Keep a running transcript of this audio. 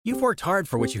You've worked hard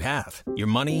for what you have. Your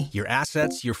money, your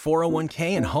assets, your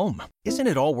 401k, and home. Isn't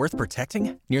it all worth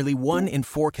protecting? Nearly 1 in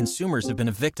 4 consumers have been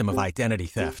a victim of identity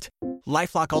theft.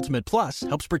 LifeLock Ultimate Plus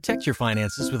helps protect your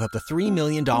finances with up to $3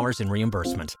 million in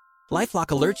reimbursement. LifeLock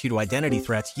alerts you to identity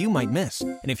threats you might miss.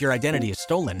 And if your identity is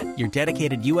stolen, your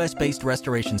dedicated U.S.-based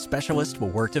restoration specialist will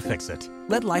work to fix it.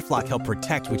 Let LifeLock help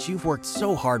protect what you've worked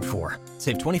so hard for.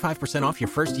 Save 25% off your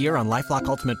first year on LifeLock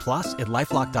Ultimate Plus at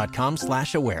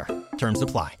LifeLock.com/aware. Terms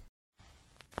apply.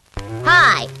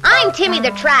 Hi, I'm Timmy the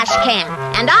Trash Can,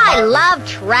 and I love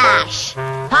trash.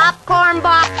 Popcorn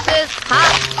boxes,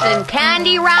 cups, and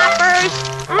candy wrappers.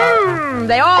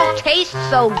 They all taste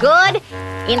so good.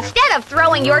 Instead of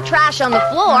throwing your trash on the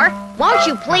floor, won't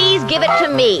you please give it to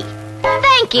me?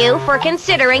 Thank you for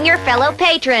considering your fellow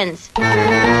patrons.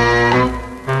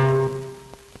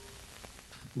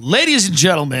 Ladies and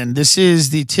gentlemen, this is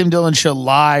the Tim Dillon Show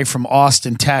live from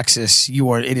Austin, Texas.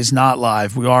 It is not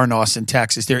live. We are in Austin,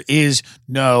 Texas. There is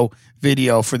no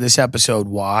video for this episode.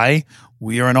 Why?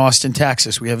 We are in Austin,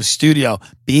 Texas. We have a studio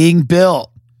being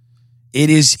built.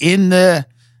 Is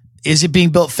it being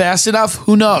built fast enough?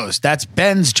 Who knows? That's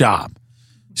Ben's job.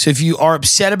 So if you are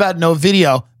upset about no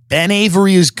video, Ben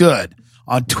Avery is good.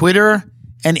 On Twitter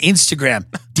and Instagram,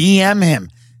 DM him.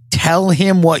 Tell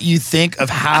him what you think of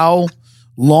how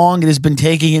long it has been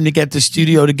taking him to get the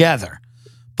studio together.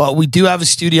 But we do have a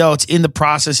studio. It's in the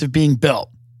process of being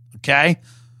built. Okay?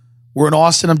 We're in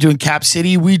Austin. I'm doing Cap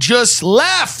City. We just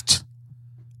left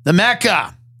the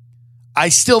Mecca. I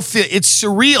still feel it's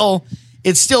surreal.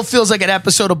 It still feels like an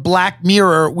episode of Black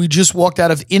Mirror. We just walked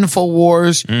out of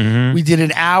InfoWars. Mm-hmm. We did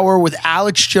an hour with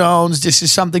Alex Jones. This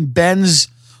is something Ben's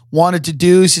wanted to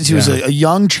do since he was a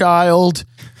young child.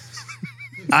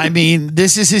 I mean,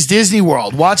 this is his Disney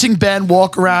World. Watching Ben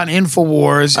walk around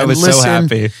InfoWars and listen. So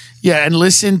happy. Yeah, and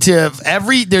listen to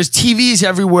there's TVs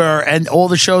everywhere, and all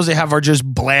the shows they have are just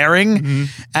blaring. Mm-hmm.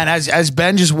 And as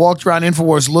Ben just walked around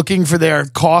InfoWars looking for their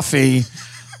coffee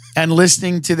and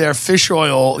listening to their fish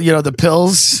oil, the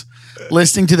pills,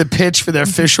 listening to the pitch for their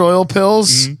fish oil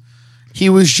pills, he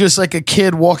was just like a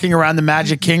kid walking around the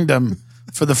Magic Kingdom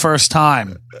for the first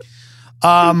time.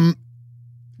 I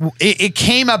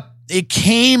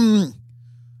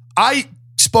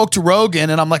spoke to Rogan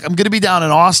and I'm like, I'm going to be down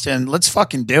in Austin. Let's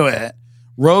fucking do it.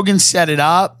 Rogan set it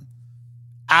up.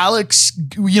 Alex,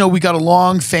 we got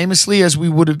along famously as we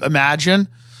would imagine,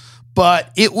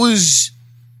 but it was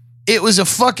a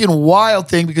fucking wild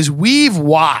thing because we've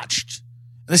watched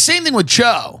the same thing with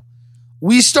Joe.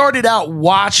 We started out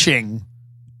watching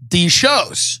these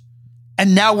shows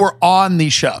and now we're on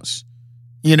these shows,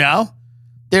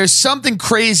 There's something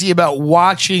crazy about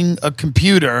watching a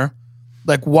computer,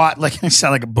 like I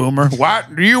sound like a boomer.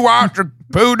 What do you watch a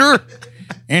computer,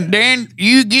 and then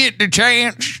you get the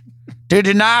chance to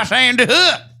deny Sandy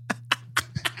Hook?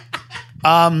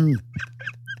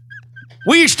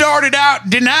 We started out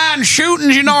denying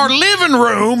shootings in our living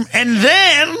room, and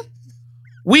then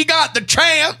we got the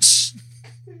chance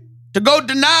to go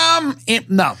deny them.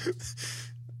 No.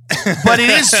 But it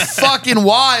is fucking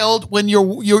wild when you're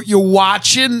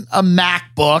watching a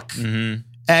MacBook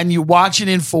and you're watching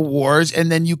InfoWars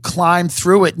and then you climb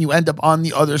through it and you end up on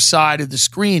the other side of the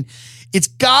screen. It's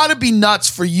got to be nuts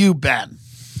for you, Ben.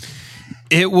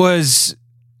 It was.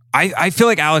 I feel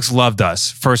like Alex loved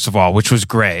us, first of all, which was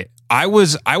great. I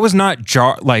was not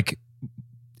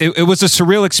It was a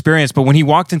surreal experience, but when he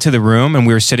walked into the room and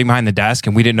we were sitting behind the desk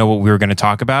and we didn't know what we were going to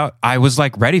talk about, I was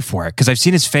like ready for it because I've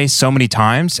seen his face so many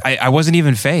times. I wasn't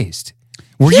even fazed.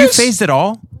 Were you fazed at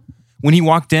all when he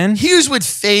walked in? Here's what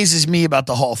phases me about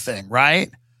the whole thing, right?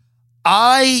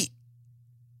 I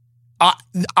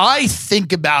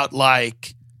think about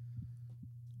like,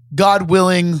 God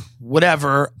willing,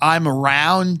 whatever, I'm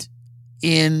around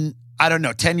in, I don't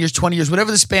know, 10 years, 20 years,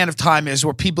 whatever the span of time is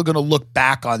where people are going to look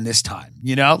back on this time,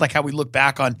 like how we look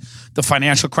back on the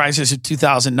financial crisis of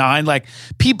 2009. Like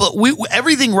people,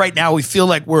 everything right now, we feel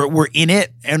like we're in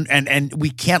it and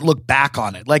we can't look back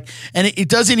on it. Like, and it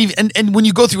doesn't even, and when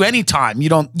you go through any time,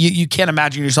 you can't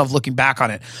imagine yourself looking back on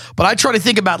it. But I try to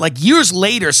think about like years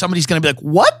later, somebody's going to be like,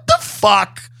 what the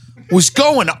fuck was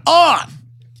going on?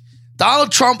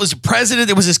 Donald Trump was the president.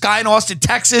 There was this guy in Austin,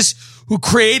 Texas, who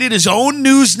created his own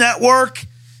news network,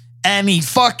 and he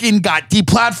fucking got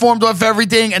deplatformed off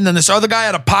everything. And then this other guy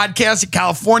had a podcast in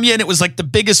California, and it was like the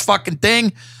biggest fucking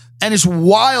thing. And it's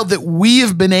wild that we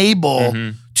have been able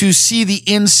to see the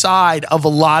inside of a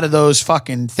lot of those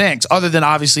fucking things, other than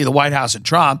obviously the White House and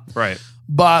Trump. Right.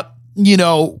 But,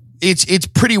 it's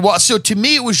pretty wild. So to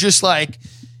me, it was just like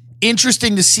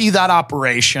interesting to see that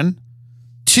operation.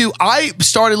 I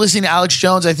started listening to Alex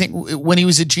Jones, I think, when he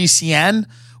was at GCN,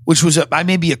 which was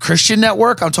maybe a Christian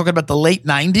network. I'm talking about the late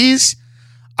 90s.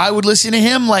 I would listen to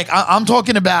him. Like I'm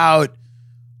talking about,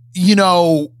 you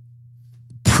know,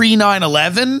 pre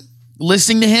 9/11,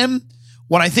 listening to him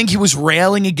when I think he was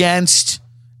railing against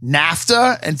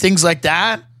NAFTA and things like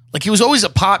that. Like he was always a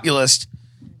populist.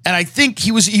 And I think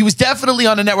he was definitely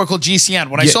on a network called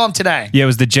GCN when I saw him today. Yeah, it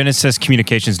was the Genesis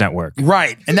Communications Network.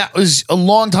 Right. And that was a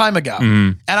long time ago.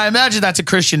 And I imagine that's a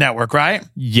Christian network, right?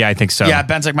 Yeah, I think so. Yeah,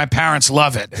 Ben's like, my parents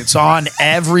love it. It's on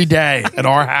every day at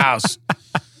our house.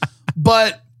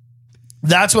 But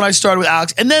that's when I started with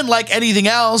Alex. And then like anything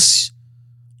else,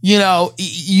 you know,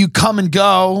 you come and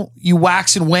go, you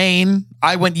wax and wane.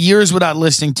 I went years without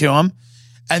listening to him.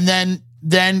 And then,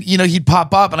 you know, he'd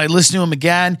pop up and I'd listen to him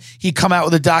again. He'd come out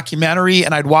with a documentary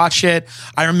and I'd watch it.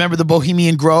 I remember the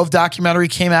Bohemian Grove documentary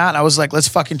came out and I was like, let's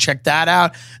fucking check that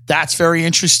out. That's very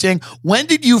interesting. When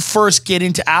did you first get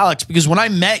into Alex? Because when I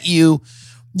met you,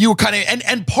 you were kind of,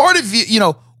 and part of you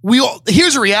know,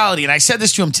 here's a reality. And I said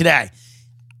this to him today.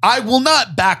 I will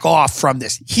not back off from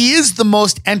this. He is the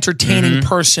most entertaining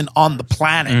person on the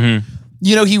planet.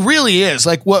 You know, he really is.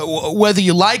 Like whether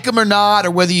you like him or not,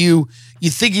 or whether you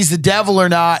think he's the devil or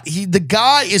not, the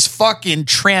guy is fucking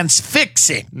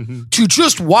transfixing to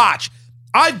just watch.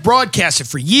 I've broadcasted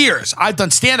for years. I've done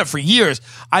stand-up for years.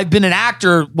 I've been an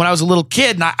actor when I was a little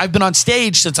kid, and I've been on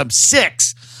stage since I'm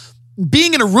 6.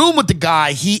 Being in a room with the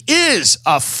guy, he is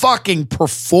a fucking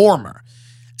performer.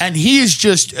 And he is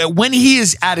just, when he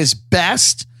is at his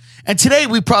best, and today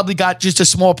we probably got just a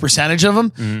small percentage of him,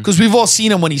 because we've all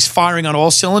seen him when he's firing on all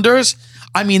cylinders.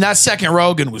 I mean, that second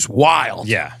Rogan was wild.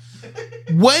 Yeah.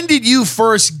 When did you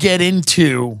first get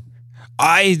into?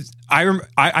 I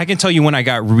can tell you when I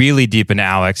got really deep into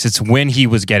Alex. It's when he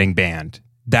was getting banned.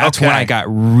 That's when I got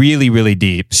really, really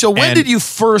deep. So when did you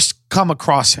first come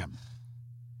across him?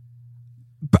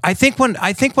 I think when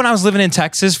I was living in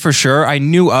Texas, for sure, I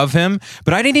knew of him,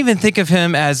 but I didn't even think of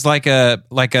him as like a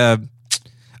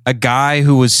guy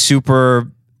who was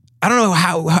super. I don't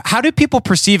know how did people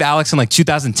perceive Alex in like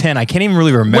 2010? I can't even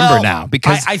really remember now,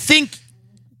 because I think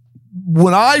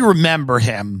when I remember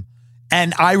him,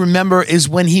 and I remember is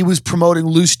when he was promoting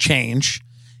Loose Change.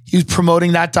 He was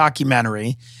promoting that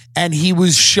documentary, and he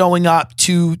was showing up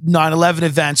to 9/11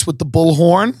 events with the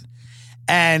bullhorn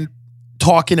and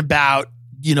talking about,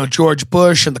 you know, George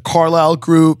Bush and the Carlyle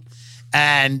Group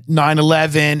and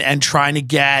 9/11 and trying to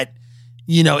get,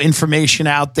 you know, information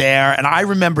out there. And I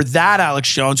remember that Alex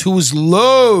Jones, who was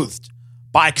loathed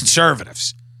by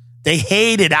conservatives. They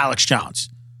hated Alex Jones.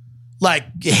 Like,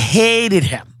 hated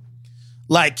him.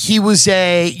 Like, he was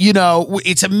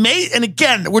it's amazing. And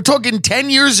again, we're talking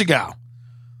 10 years ago.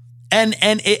 And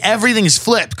everything is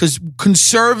flipped because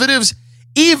conservatives,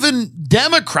 even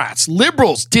Democrats,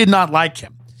 liberals did not like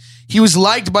him. He was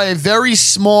liked by a very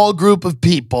small group of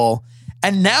people.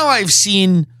 And now I've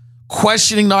seen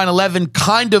questioning 9/11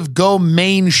 kind of go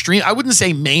mainstream. I wouldn't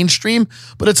say mainstream,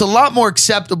 but it's a lot more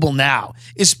acceptable now,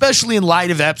 especially in light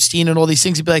of Epstein and all these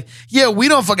things. You'd be like, yeah, we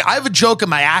don't fucking, I have a joke in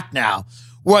my act now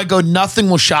where I go, nothing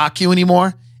will shock you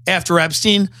anymore after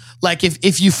Epstein. Like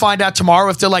if you find out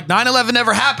tomorrow, if they're like 9/11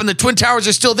 never happened, the Twin Towers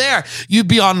are still there, you'd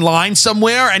be online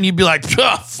somewhere and you'd be like,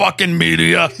 fucking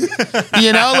media.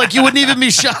 You know, like you wouldn't even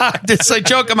be shocked. It's like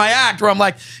joke in my act where I'm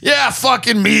like, yeah,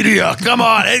 fucking media. Come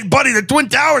on. Hey, buddy, the Twin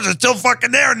Towers are still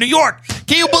fucking there in New York.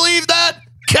 Can you believe that?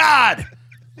 God.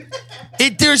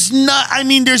 There's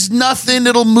nothing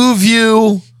that'll move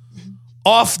you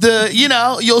off the, you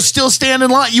know, you'll still stand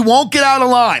in line. You won't get out of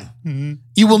line. Mm-hmm.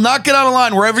 You will not get out of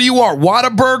line wherever you are.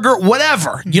 Whataburger, whatever.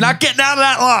 Mm-hmm. You're not getting out of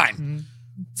that line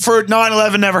for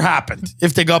 9/11 never happened.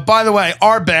 If they go, by the way,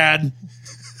 our bad,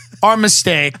 our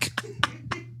mistake.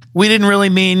 We didn't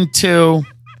mean two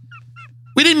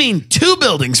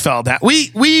buildings fell down.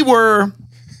 We were,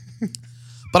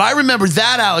 but I remember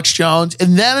that Alex Jones.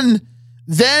 And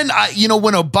then I, you know,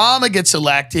 when Obama gets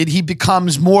elected, he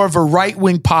becomes more of a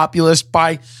right-wing populist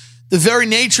by the very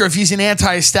nature of he's an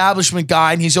anti-establishment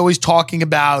guy and he's always talking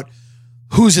about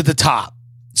who's at the top.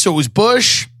 So it was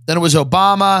Bush, then it was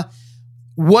Obama.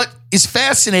 What is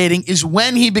fascinating is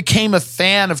when he became a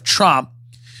fan of Trump,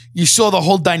 you saw the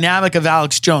whole dynamic of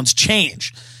Alex Jones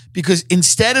change, because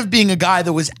instead of being a guy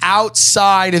that was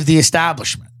outside of the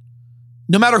establishment,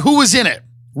 no matter who was in it,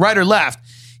 right or left,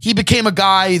 he became a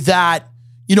guy that,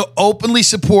 you know, openly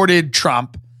supported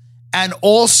Trump. And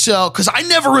also, because I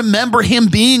never remember him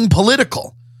being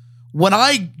political. When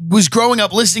I was growing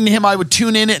up listening to him, I would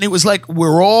tune in and it was like,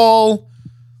 we're all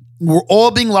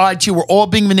being lied to. We're all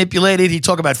being manipulated. He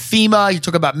talked about FEMA. He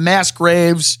talked about mass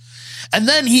graves. And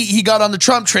then he got on the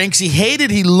Trump train because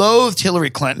he loathed Hillary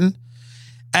Clinton.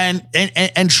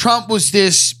 And Trump was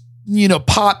this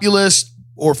populist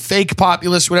or fake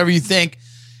populist, whatever you think.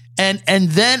 And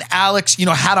then Alex,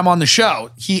 had him on the show.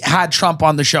 He had Trump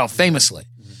on the show famously.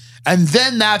 And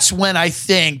then that's when I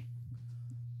think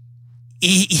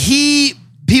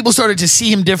people started to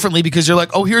see him differently because they're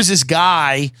like, oh, here's this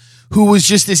guy who was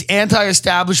just this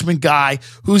anti-establishment guy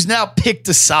who's now picked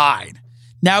a side.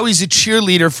 Now he's a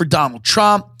cheerleader for Donald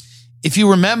Trump. If you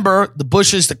remember, the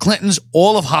Bushes, the Clintons,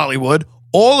 all of Hollywood,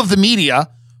 all of the media,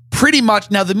 pretty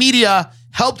much. Now, the media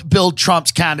helped build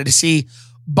Trump's candidacy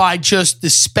by just the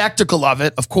spectacle of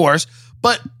it, of course.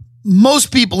 But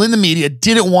most people in the media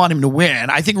didn't want him to win.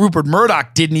 I think Rupert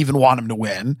Murdoch didn't even want him to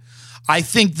win. I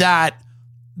think that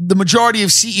the majority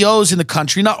of CEOs in the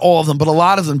country, not all of them, but a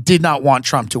lot of them did not want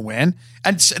Trump to win.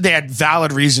 And they had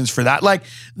valid reasons for that. Like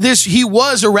this, he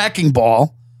was a wrecking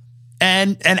ball.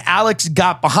 And Alex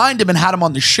got behind him and had him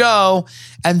on the show.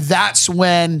 And that's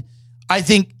when I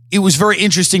think it was very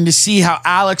interesting to see how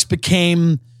Alex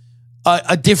became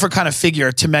a different kind of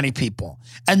figure to many people.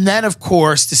 And then, of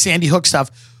course, the Sandy Hook stuff,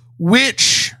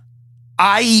 which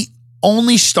I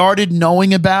only started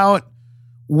knowing about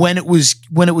when it was,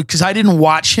 because I didn't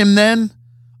watch him then.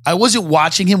 I wasn't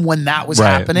watching him when that was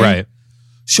happening. Right.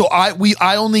 So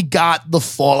I only got the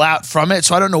fallout from it.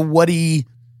 So I don't know what he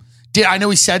did. I know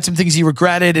he said some things he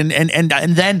regretted,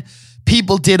 and then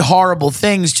people did horrible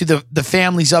things to the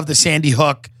families of the Sandy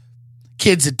Hook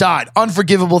kids that died.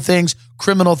 Unforgivable things,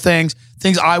 criminal things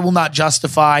I will not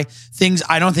justify, things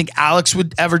I don't think Alex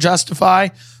would ever justify.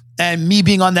 And me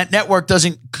being on that network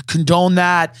doesn't condone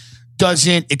that,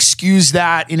 doesn't excuse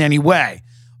that in any way.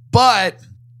 But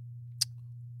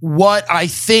what I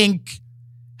think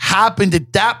happened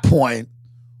at that point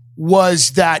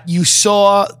was that you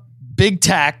saw big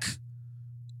tech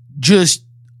just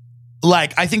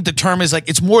like, I think the term is like,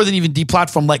 it's more than even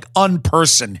deplatform, like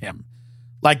unperson him.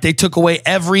 Like they took away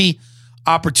every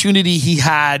opportunity he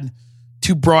had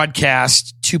to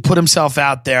broadcast, to put himself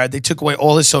out there. They took away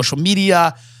all his social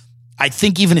media. I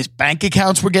think even his bank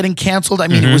accounts were getting canceled. I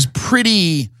mean, it was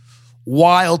pretty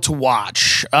wild to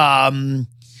watch. And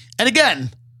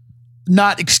again,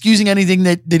 not excusing anything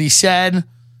that he said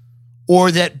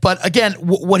or that, but again,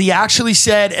 what he actually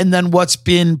said and then what's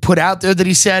been put out there that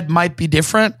he said might be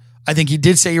different. I think he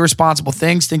did say irresponsible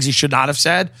things he should not have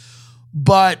said.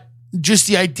 But just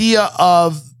the idea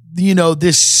of,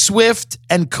 this swift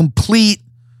and complete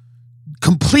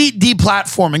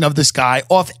deplatforming of this guy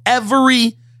off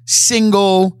every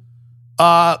single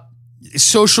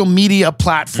social media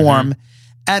platform,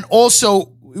 and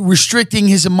also restricting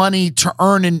his ability to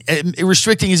earn an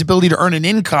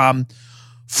income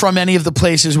from any of the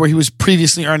places where he was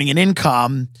previously earning an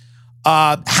income,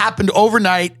 happened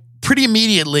overnight, pretty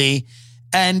immediately.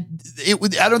 And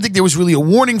I don't think there was really a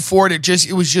warning for it.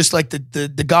 It was just like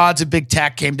the gods of big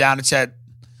tech came down and said,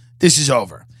 this is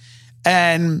over.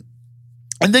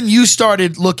 And then you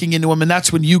started looking into him, and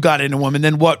that's when you got into him. And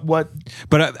then what? But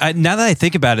now that I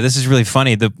think about it, this is really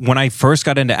funny. When I first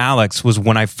got into Alex was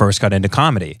when I first got into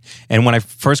comedy. And when I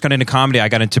first got into comedy, I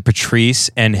got into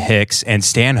Patrice and Hicks and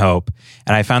Stanhope.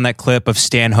 And I found that clip of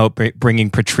Stanhope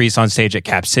bringing Patrice on stage at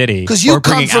Cap City, or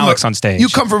bringing Alex on stage. You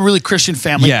come from a really Christian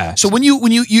family. Yeah. So when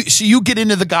you get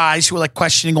into the guys who are like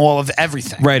questioning all of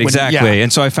everything. Right, exactly.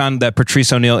 And so I found that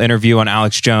Patrice O'Neal interview on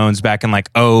Alex Jones back in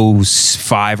like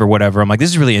 2005 or whatever. I'm like,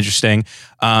 this is really interesting.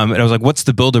 And I was like, what's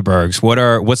the Bilderbergs?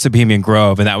 What's the Bohemian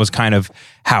Grove? And that was kind of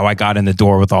how I got in the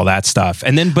door with all that stuff.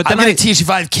 And then, I'm going to teach you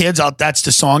 5 kids. That's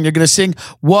the song you're going to sing.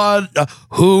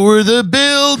 Who were the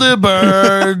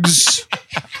Bilderbergs?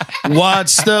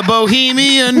 What's the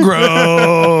Bohemian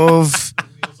Grove?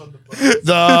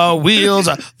 The wheels,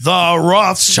 the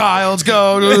Rothschilds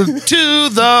go to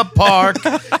the park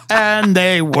and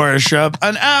they worship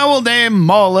an owl named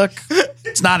Moloch.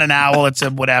 It's not an owl, it's a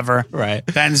whatever. Right.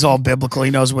 Ben's all biblical.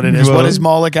 He knows what it is. What is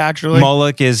Moloch actually?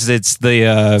 Moloch it's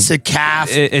a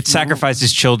calf. It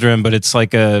sacrifices children, but it's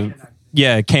like a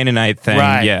Canaanite thing.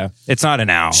 Right. Yeah. It's not an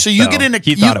owl. So you get into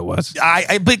he thought it was.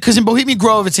 Because in Bohemian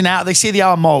Grove it's an owl. They say the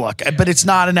owl Moloch, but it's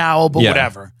not an owl, but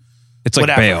whatever. It's like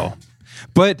Baal.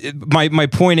 But my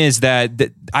point is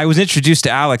that I was introduced to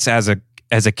Alex as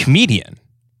a comedian.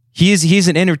 He's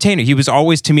an entertainer. He was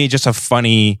always to me just a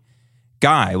funny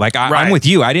guy. Like I'm with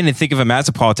you. I didn't think of him as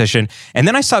a politician, and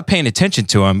then I stopped paying attention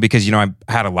to him because I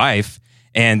had a life,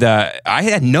 and I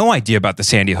had no idea about the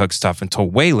Sandy Hook stuff until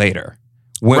way later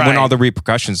when all the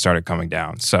repercussions started coming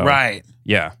down. So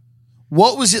yeah.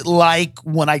 What was it like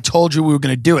when I told you we were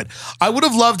going to do it? I would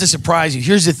have loved to surprise you.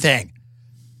 Here's the thing.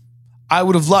 I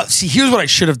would have loved... See, here's what I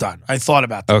should have done. I thought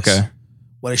about this. Okay.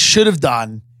 What I should have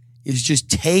done is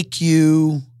just take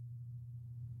you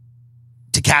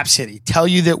to Cap City. Tell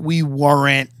you that we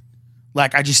weren't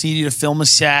Like, I just need you to film a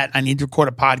set. I need to record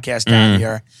a podcast down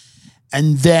here.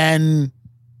 And then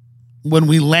when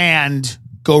we land,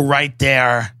 go right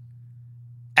there.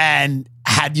 And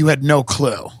you had no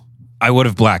clue. I would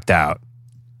have blacked out.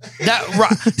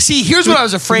 See, here's what I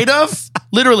was afraid of.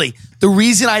 Literally, the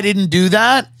reason I didn't do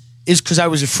that is because I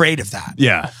was afraid of that.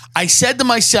 Yeah. I said to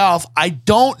myself, I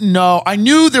don't know. I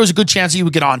knew there was a good chance that you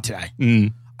would get on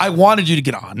today. I wanted you to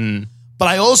get on. But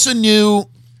I also knew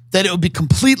that it would be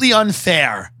completely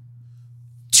unfair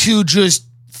to just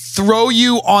throw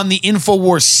you on the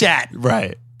InfoWars set.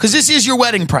 Right. Because this is your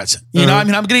wedding present. You know, I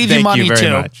mean, I'm going to give you money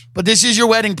too. Much. But this is your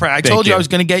wedding present. I told you I was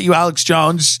going to get you Alex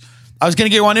Jones. I was going to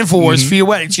get you on InfoWars for your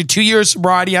wedding. It's your 2-year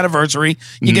sobriety anniversary.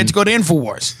 You get to go to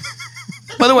InfoWars.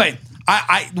 By the way,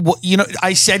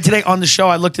 I said today on the show,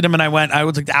 I looked at him and I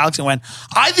looked at Alex and went,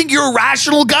 I think you're a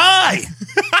rational guy.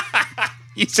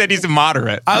 He said he's a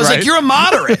moderate. I was like, you're a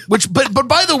moderate. But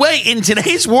by the way, in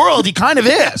today's world, he kind of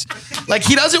is. Like,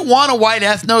 he doesn't want a white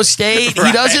ethno state. Right.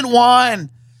 He doesn't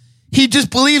want. He just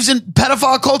believes in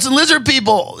pedophile cults and lizard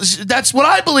people. That's what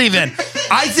I believe in.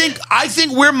 I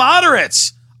think we're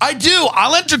moderates. I do.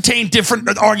 I'll entertain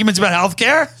different arguments about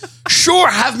healthcare. Sure,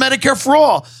 have Medicare for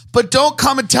all. But don't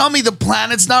come and tell me the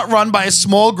planet's not run by a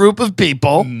small group of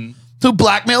people who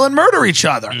blackmail and murder each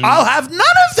other. I'll have none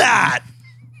of that.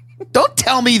 Don't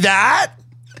tell me that.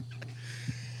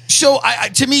 So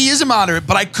to me, he is a moderate,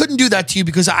 but I couldn't do that to you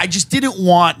because I just didn't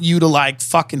want you to like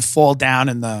fucking fall down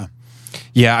in the...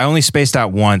 Yeah, I only spaced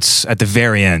out once at the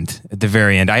very end.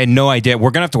 I had no idea.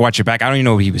 We're going to have to watch it back. I don't even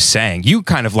know what he was saying. You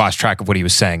kind of lost track of what he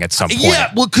was saying at some point.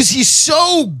 Yeah, well, because he's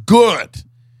so good.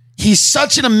 He's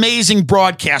such an amazing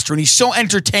broadcaster and he's so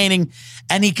entertaining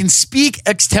and he can speak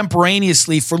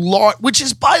extemporaneously which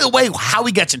is, by the way, how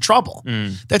he gets in trouble.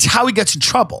 That's how he gets in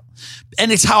trouble.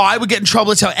 And it's how I would get in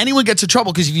trouble. It's how anyone gets in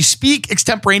trouble because if you speak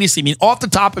extemporaneously, I mean off the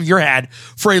top of your head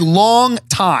for a long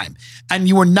time and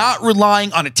you are not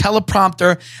relying on a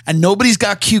teleprompter and nobody's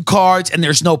got cue cards and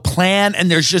there's no plan and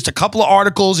there's just a couple of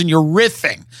articles and you're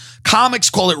riffing. Comics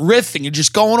call it riffing. You're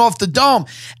just going off the dome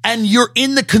and you're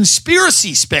in the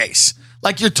conspiracy space.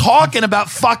 Like you're talking about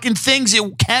fucking things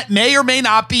that may or may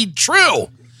not be true.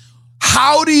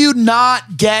 How do you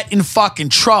not get in fucking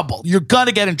trouble? You're going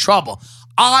to get in trouble.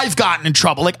 I've gotten in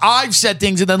trouble. Like I've said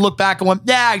things and then look back and went,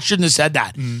 yeah, I shouldn't have said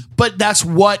that. But that's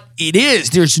what it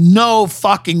is. There's no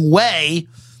fucking way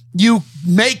you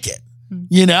make it.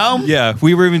 You know? Yeah.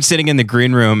 We were even sitting in the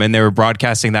green room and they were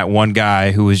broadcasting that one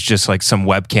guy who was just like some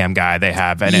webcam guy they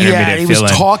have at intermittent he was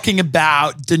talking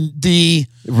about the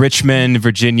Richmond,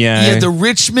 Virginia. Yeah, the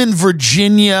Richmond,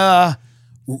 Virginia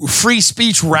free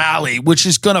speech rally, which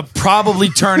is going to probably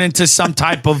turn into some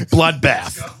type of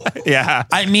bloodbath. Yeah.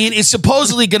 I mean, it's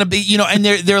supposedly going to be, you know, and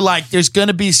they're like, there's going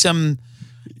to be some,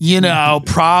 you know,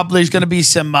 probably there's going to be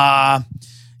some, whether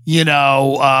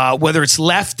it's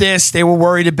leftists they were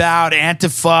worried about,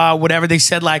 Antifa, whatever they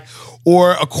said, like,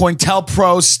 or a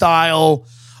COINTELPRO style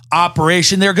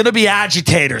operation. They're going to be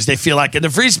agitators, they feel like. In the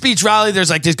free speech rally, there's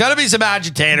going to be some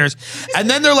agitators. And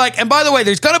then they're like, and by the way,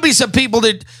 there's going to be some people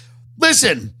that,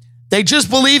 listen, they just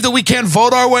believe that we can't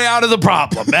vote our way out of the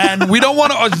problem. And we don't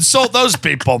want to insult those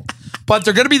people. But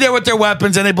they're going to be there with their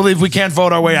weapons and they believe we can't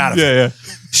vote our way out of it. Yeah.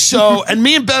 So, and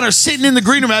me and Ben are sitting in the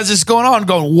green room as this is going on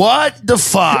going, what the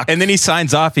fuck? And then he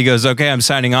signs off. He goes, okay, I'm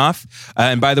signing off.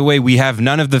 And by the way, we have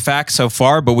none of the facts so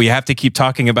far, but we have to keep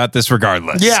talking about this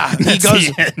regardless. Yeah.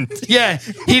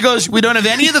 He goes, we don't have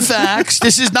any of the facts.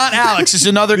 This is not Alex. This is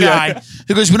another guy. Yeah.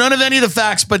 He goes, we don't have any of the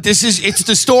facts, but it's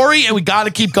the story and we got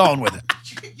to keep going with it.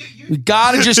 We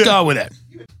got to just go with it.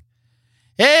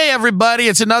 Hey, everybody.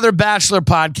 It's another Bachelor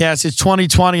podcast. It's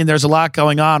 2020, and there's a lot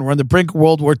going on. We're on the brink of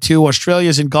World War II.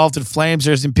 Australia's engulfed in flames.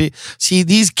 See,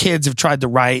 these kids have tried to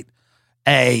write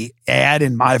a ad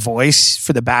in my voice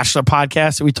for the Bachelor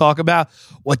podcast that we talk about.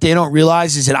 What they don't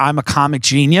realize is that I'm a comic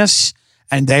genius,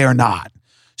 and they are not.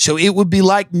 So it would be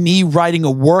like me writing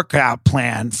a workout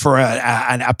plan for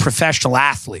a professional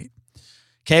athlete.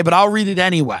 Okay, but I'll read it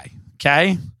anyway,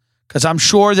 okay? Because I'm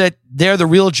sure that they're the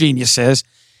real geniuses.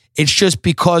 It's just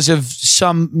because of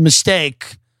some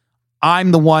mistake,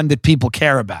 I'm the one that people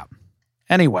care about.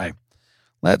 Anyway,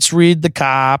 let's read the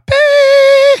copy.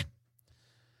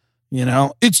 You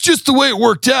know, it's just the way it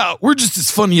worked out. We're just as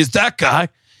funny as that guy.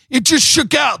 It just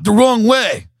shook out the wrong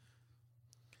way.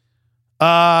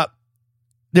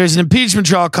 There's an impeachment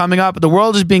trial coming up, but the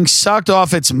world is being sucked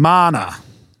off its mana.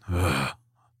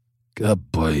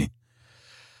 Good boy.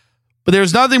 But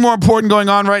there's nothing more important going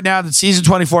on right now than season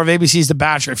 24 of ABC's The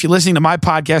Bachelor. If you're listening to my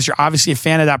podcast, you're obviously a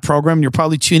fan of that program. And you're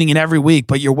probably tuning in every week,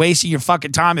 but you're wasting your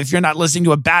fucking time if you're not listening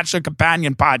to a Bachelor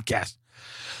companion podcast.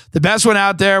 The best one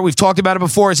out there, we've talked about it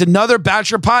before, is another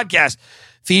Bachelor podcast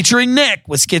featuring Nick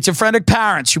with schizophrenic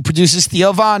parents who produces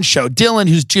Theo Von's show, Dylan,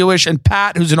 who's Jewish, and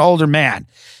Pat, who's an older man.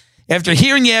 After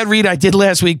hearing the ad read I did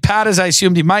last week, Pat, as I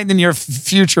assumed he might in the near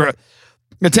future,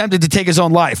 attempted to take his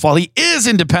own life. While he is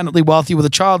independently wealthy with a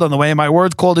child on the way, my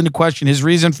words called into question his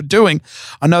reason for doing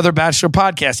another Bachelor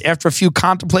podcast. After a few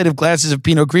contemplative glasses of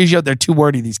Pinot Grigio, they're too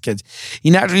wordy, these kids, he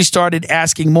naturally started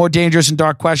asking more dangerous and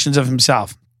dark questions of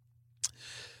himself.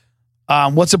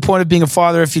 What's the point of being a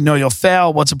father if you know you'll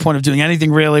fail? What's the point of doing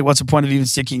anything really? What's the point of even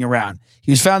sticking around?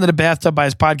 He was found in a bathtub by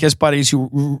his podcast buddies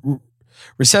who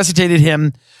resuscitated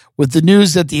him with the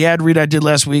news that the ad read I did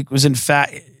last week was in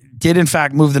fact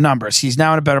move the numbers. He's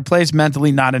now in a better place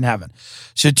mentally, not in heaven.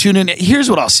 So tune in. Here's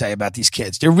what I'll say about these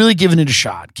kids. They're really giving it a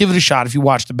shot. Give it a shot if you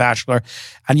watch The Bachelor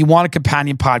and you want a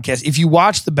companion podcast. If you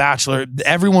watch The Bachelor,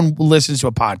 everyone listens to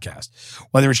a podcast,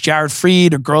 whether it's Jared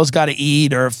Freed or Girls Gotta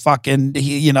Eat or fucking,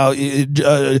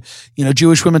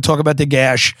 Jewish women talk about the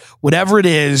gash, whatever it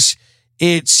is,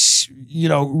 it's,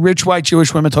 rich white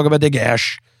Jewish women talk about the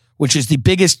gash, which is the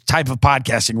biggest type of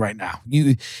podcasting right now.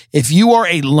 If you are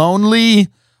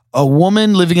a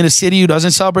woman living in a city who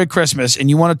doesn't celebrate Christmas and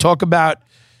you want to talk about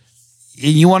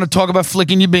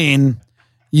flicking your bean,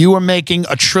 you are making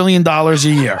 $1 trillion a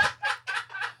year.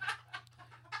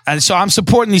 And so I'm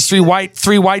supporting these three white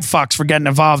fucks for getting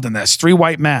involved in this. 3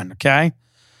 white men, okay?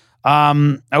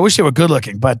 I wish they were good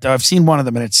looking, but I've seen one of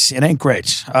them and it ain't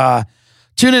great.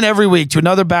 Tune in every week to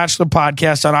another Bachelor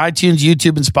podcast on iTunes,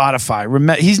 YouTube, and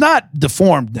Spotify. He's not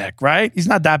deformed, Nick, right? He's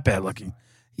not that bad looking.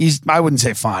 I wouldn't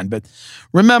say fine, but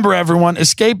remember, everyone,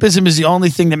 escapism is the only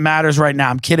thing that matters right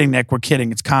now. I'm kidding, Nick. We're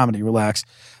kidding. It's comedy. Relax.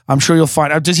 I'm sure you'll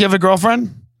find out. Does he have a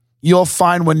girlfriend? You'll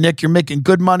find when, Nick, you're making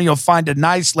good money, you'll find a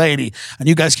nice lady, and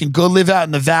you guys can go live out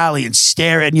in the valley and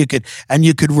stare, and you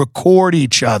could record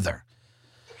each other.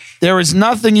 There is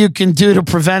nothing you can do to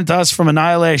prevent us from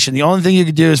annihilation. The only thing you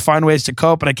can do is find ways to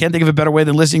cope, and I can't think of a better way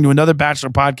than listening to another Bachelor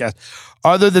podcast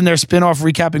other than their spin-off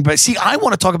recapping. But see, I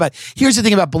want to talk about, here's the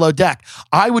thing about Below Deck.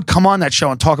 I would come on that show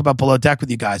and talk about Below Deck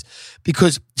with you guys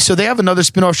so they have another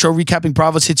spin-off show recapping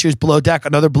Bravo's hit series Below Deck,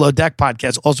 another Below Deck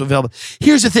podcast also available.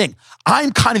 Here's the thing.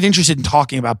 I'm kind of interested in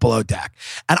talking about Below Deck,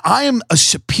 and I am a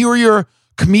superior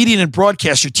comedian and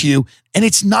broadcaster to you, and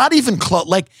it's not even close.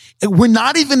 Like, we're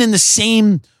not even in the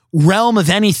same realm of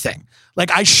anything.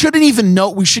 Like, I shouldn't even know.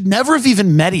 We should never have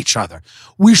even met each other.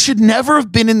 We should never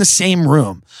have been in the same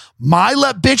room.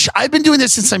 Bitch, I've been doing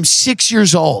this since I'm 6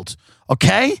 years old,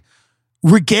 okay?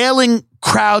 Regaling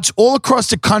crowds all across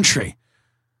the country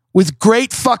with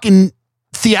great fucking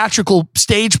theatrical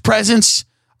stage presence.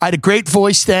 I had a great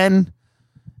voice then,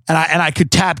 and I could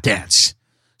tap dance.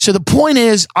 So the point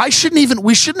is,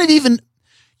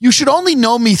 you should only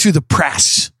know me through the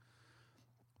press.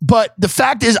 But the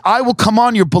fact is, I will come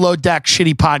on your Below Deck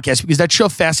shitty podcast because that show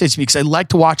fascinates me because I like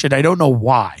to watch it. I don't know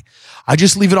why. I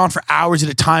just leave it on for hours at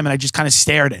a time and I just kind of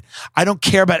stare at it. I don't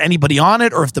care about anybody on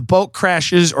it or if the boat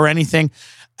crashes or anything.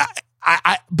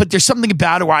 But there's something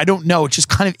about it where I don't know. It just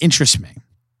kind of interests me.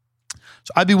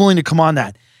 So I'd be willing to come on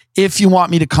that. If you want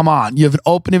me to come on, you have an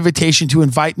open invitation to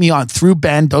invite me on through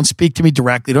Ben. Don't speak to me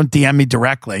directly. Don't DM me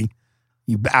directly.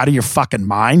 You out of your fucking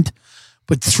mind.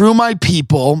 But through my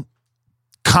people,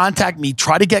 contact me.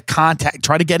 Try to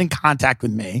get in contact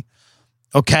with me.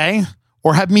 Okay?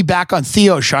 Or have me back on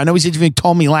Theo's show. I know he's interviewing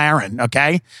Tommy Lahren.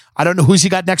 Okay? I don't know who's he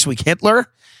got next week. Hitler?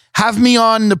 Have me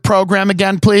on the program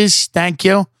again, please. Thank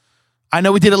you. I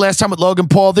know we did it last time with Logan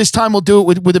Paul. This time we'll do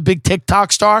it with a big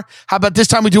TikTok star. How about this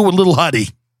time we do it with Little Huddy?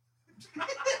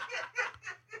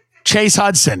 Chase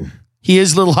Hudson. He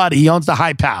is Little Huddy. He owns the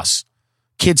Hype House.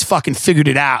 Kid's fucking figured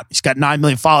it out. He's got 9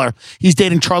 million followers. He's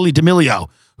dating Charlie D'Amelio,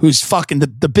 who's fucking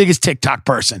the biggest TikTok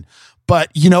person. But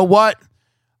you know what?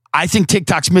 I think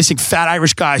TikTok's missing fat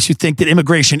Irish guys who think that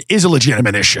immigration is a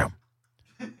legitimate issue.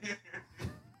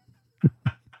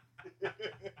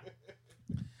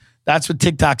 That's what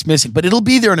TikTok's missing. But it'll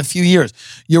be there in a few years.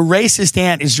 Your racist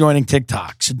aunt is joining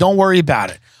TikTok, so don't worry about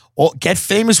it. Get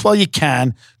famous while you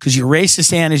can because your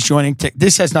racist aunt is joining TikTok.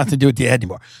 This has nothing to do with the ad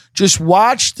anymore. Just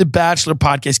watch the Bachelor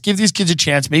podcast. Give these kids a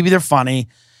chance. Maybe they're funny.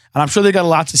 And I'm sure they got a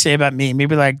lot to say about me.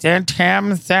 Maybe like, then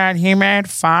Tim said he made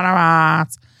fun of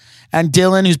us. And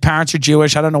Dylan, whose parents are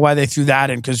Jewish, I don't know why they threw that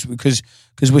in because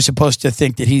we're supposed to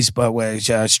think that he's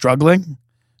struggling.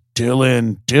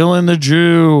 Dylan the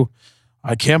Jew.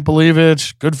 I can't believe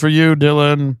it. Good for you,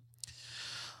 Dylan.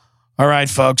 All right,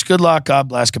 folks. Good luck. God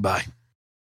bless. Goodbye.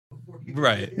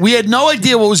 Right. We had no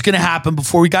idea what was going to happen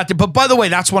before we got there. But by the way,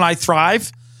 that's when I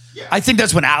thrive. Yeah. I think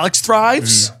that's when Alex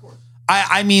thrives.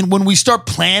 I mean, when we start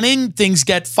planning, things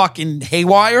get fucking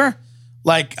haywire.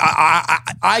 Like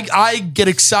I get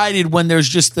excited when there's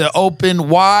just the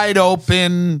wide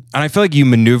open. And I feel like you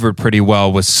maneuvered pretty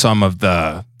well with some of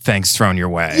the things thrown your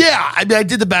way. Yeah, I mean, I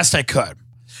did the best I could.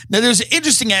 Now there's an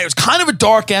interesting. It was kind of a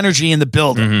dark energy in the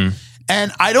building,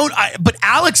 and but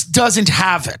Alex doesn't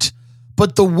have it,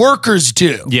 but the workers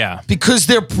do. Yeah, because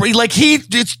they're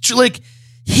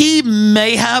he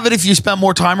may have it if you spent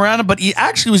more time around him, but he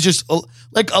actually was just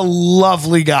like a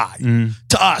lovely guy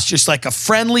to us, just like a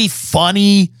friendly,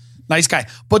 funny, nice guy.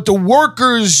 But the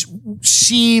workers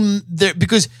seem there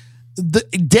because the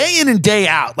day in and day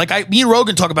out, like me and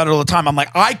Rogan talk about it all the time. I'm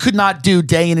like, I could not do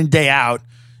day in and day out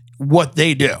what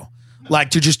they do,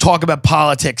 like to just talk about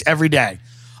politics every day.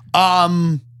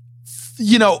 No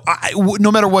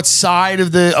matter what side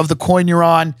of the coin you're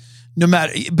on.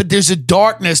 But there's a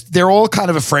darkness. They're all kind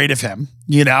of afraid of him,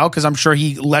 because I'm sure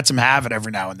he lets him have it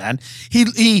every now and then.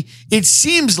 It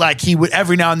seems like he would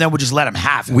every now and then would just let him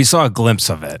have it. We saw a glimpse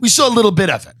of it. We saw a little bit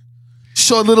of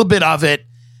it.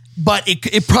 But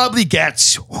it probably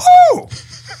gets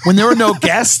when there are no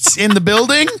guests in the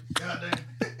building.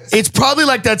 It's probably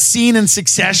like that scene in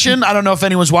Succession. I don't know if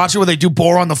anyone's watching where they do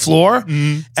Bore on the floor.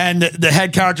 And the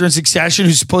head character in Succession,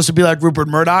 who's supposed to be like Rupert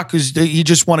Murdoch, he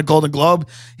just won a Golden Globe.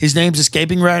 His name's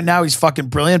escaping right now. He's fucking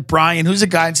brilliant. Brian, who's the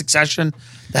guy in Succession,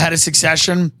 the head of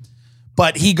Succession.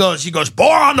 But he goes,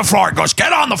 Bore on the floor. He goes,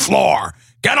 get on the floor.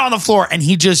 And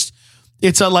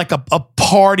it's like a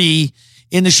party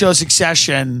in the show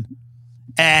Succession.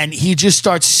 And he just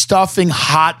starts stuffing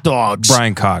hot dogs.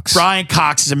 Brian Cox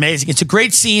is amazing. It's a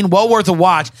great scene, well worth a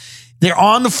watch. They're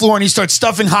on the floor and he starts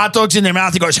stuffing hot dogs in their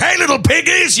mouth. He goes, hey, little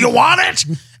piggies, you want it?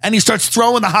 And he starts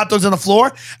throwing the hot dogs on the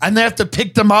floor and they have to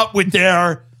pick them up with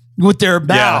their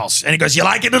mouths. Yeah. And he goes, you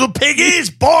like it, little piggies?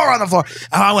 Bore on the floor.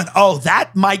 And I went, oh,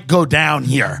 that might go down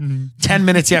here 10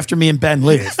 minutes after me and Ben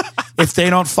leave if they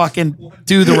don't fucking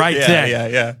do the right thing.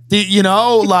 Yeah.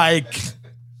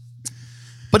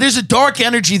 But there's a dark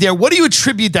energy there. What do you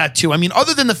attribute that to? I mean,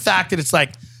 other than the fact that it's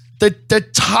like the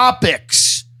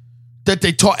topics that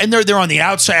they talk, and they're on the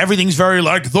outside. Everything's very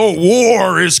like the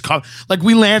war is coming. Like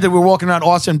we landed, we were walking around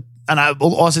Austin and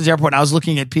Austin's airport, and I was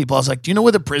looking at people. I was like, "Do you know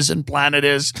where the prison planet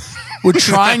is?" We're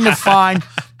trying to find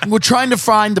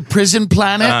the prison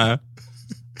planet.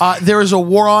 There is a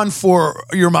war on for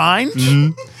your mind.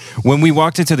 When we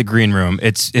walked into the green room,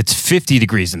 it's 50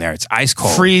 degrees in there. It's ice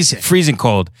cold, freezing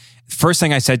cold. First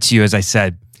thing I said to you is I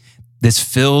said, this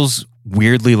feels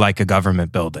weirdly like a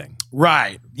government building.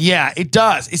 Right. Yeah, it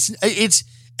does. It's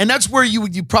and that's where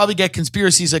you probably get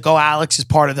conspiracies like, oh, Alex is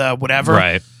part of the whatever.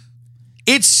 Right.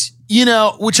 It's,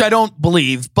 which I don't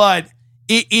believe, but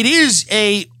it is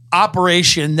a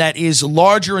operation that is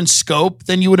larger in scope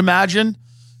than you would imagine.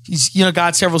 He's,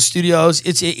 got several studios.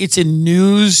 It's in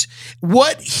news.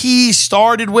 What he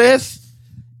started with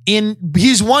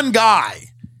he's one guy.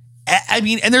 I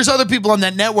mean, and there's other people on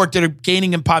that network that are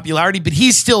gaining in popularity, but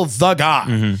he's still the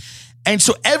guy. And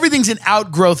so everything's an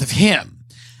outgrowth of him.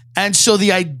 And so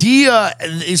the idea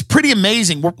is pretty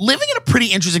amazing. We're living in a pretty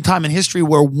interesting time in history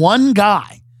where one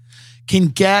guy can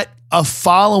get a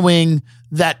following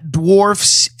that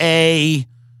dwarfs a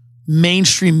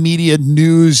mainstream media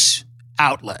news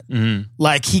outlet.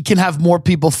 Like he can have more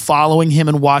people following him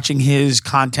and watching his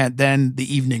content than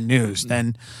the evening news,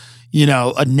 than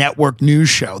a network news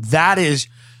show. That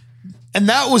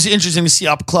was interesting to see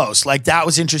up close. Like that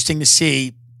was interesting to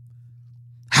see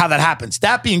how that happens.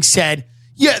 That being said,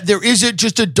 yeah, there is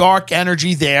just a dark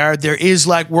energy there. There is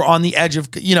like, we're on the edge of,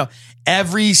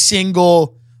 every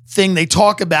single thing they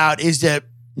talk about is that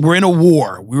we're in a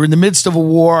war. We're in the midst of a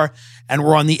war and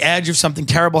we're on the edge of something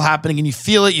terrible happening, and you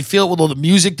feel it with all the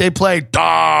music they play,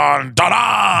 da da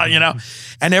da,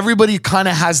 and everybody kind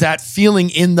of has that feeling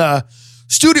in the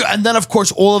studio. And then, of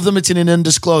course, all of them, it's in an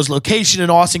undisclosed location in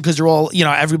Austin because they're all,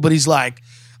 everybody's like,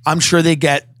 I'm sure they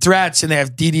get threats and they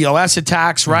have DDoS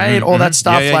attacks, right? All that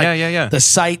stuff. Yeah. The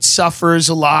site suffers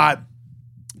a lot.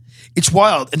 It's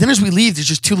wild. And then as we leave, there's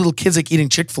just two little kids like eating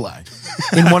Chick-fil-A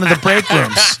in one of the break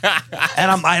rooms. And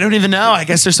I don't even know. I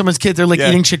guess there's someone's kid. They're like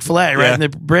eating Chick-fil-A right in the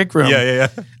break room. Yeah.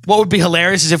 What would be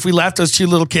hilarious is if we left, those two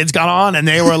little kids got on and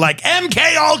they were like,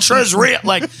 MK Ultra's real.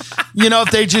 Like,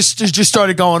 if they just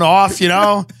started going off,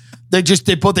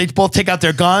 they both take out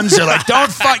their guns. They're like,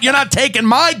 don't fuck, you're not taking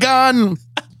my gun.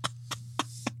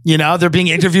 They're being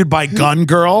interviewed by Gun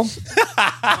Girl.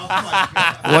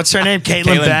 What's her name?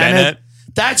 Caitlin Bennett.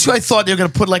 That's who I thought they were going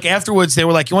to put, like, afterwards. They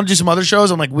were like, you want to do some other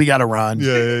shows? I'm like, we got to run.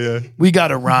 Yeah. We got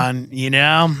to run,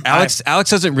 Alex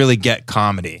doesn't really get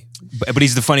comedy, but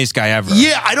he's the funniest guy ever.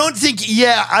 I don't think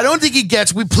he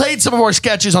gets, we played some of our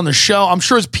sketches on the show. I'm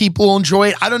sure his people will enjoy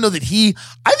it. I don't know that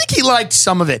I think he liked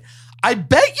some of it. I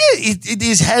bet you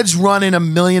his head's running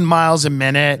 1,000,000 miles a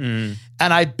minute.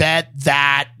 And I bet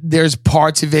that there's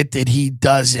parts of it that he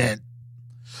doesn't.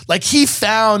 Like he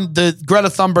found the Greta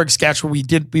Thunberg sketch where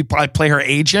I play her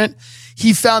agent.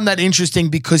 He found that interesting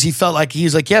because he felt like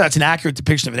he's like, yeah, that's an accurate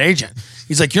depiction of an agent.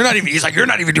 He's like, you're not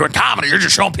even doing comedy. You're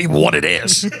just showing people what it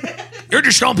is. You're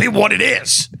just showing people what it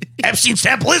is. Epstein's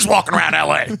temple is walking around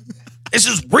LA. This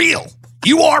is real.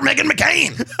 You are Meghan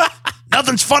McCain.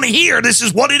 Nothing's funny here. This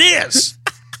is what it is.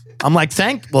 I'm like,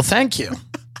 thank you.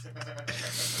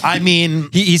 I mean,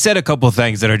 he said a couple of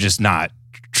things that are just not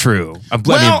true.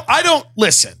 I don't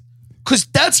listen, because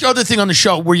that's the other thing on the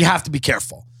show where you have to be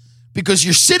careful, because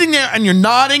you're sitting there and you're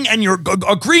nodding and you're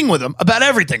agreeing with him about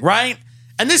everything, right?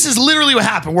 And this is literally what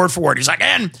happened, word for word. He's like,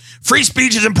 and free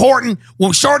speech is important. When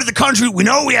we started the country, we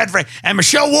know we had free. And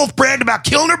Michelle Wolf bragged about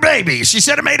killing her baby. She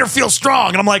said it made her feel strong.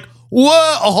 And I'm like,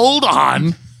 whoa, hold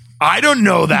on. I don't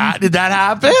know that. Did that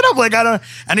happen? I'm like, I don't.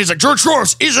 And he's like, George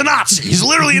Soros is a Nazi. He's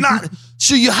literally a Nazi.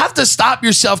 So you have to stop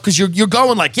yourself, because you're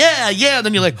going like, yeah.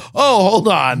 Then you're like, oh, hold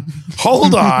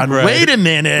on. Right. Wait a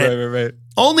minute. Right.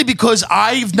 Only because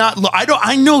I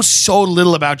know so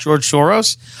little about George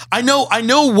Soros. I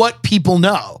know what people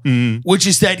know, which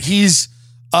is that he's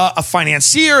a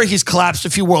financier. He's collapsed a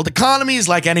few world economies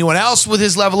like anyone else with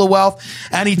his level of wealth.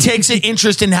 And he takes an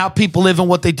interest in how people live and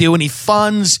what they do. And he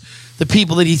funds the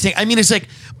people that he thinks. I mean, it's like,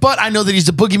 but I know that he's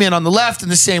the boogeyman on the left in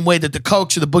the same way that the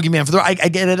Kochs are the boogeyman for the right. I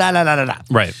get it.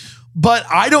 Right. But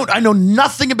I know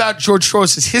nothing about George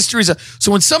Soros' history.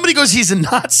 So when somebody goes, he's a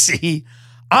Nazi,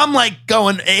 I'm like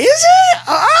going, is it?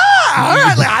 All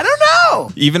right. Like, I don't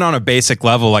know. Even on a basic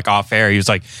level, like off air, he was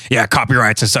like, yeah,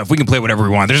 copyrights and stuff. We can play whatever we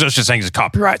want. There's no such thing as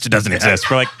copyrights. It doesn't exist.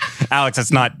 We're like, Alex,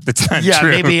 that's not yeah,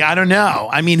 true. Maybe. I don't know.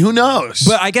 I mean, who knows?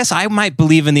 But I guess I might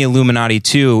believe in the Illuminati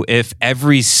too if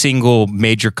every single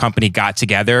major company got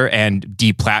together and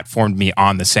deplatformed me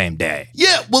on the same day.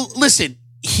 Yeah. Well, listen,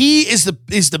 he's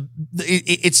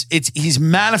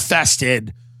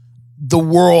manifested the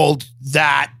world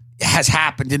that has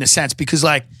happened in a sense, because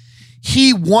like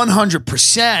he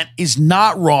 100% is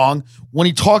not wrong when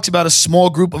he talks about a small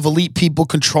group of elite people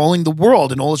controlling the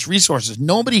world and all its resources.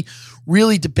 Nobody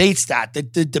really debates that. The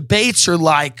debates are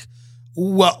like,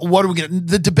 well, what are we going to,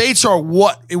 the debates are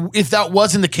what, if that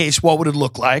wasn't the case, what would it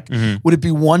look like? Would it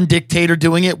be one dictator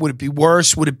doing it? Would it be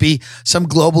worse? Would it be some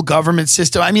global government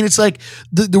system? I mean, it's like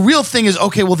the real thing is,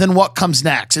 okay, well then what comes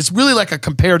next? It's really like a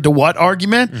compared to what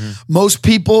argument. Most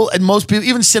people,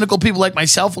 even cynical people like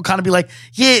myself, will kind of be like,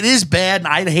 yeah, it is bad. And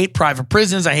I hate private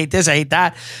prisons. I hate this. I hate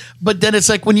that. But then it's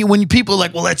like when you people are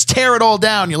like, well, let's tear it all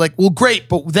down. You're like, well, great.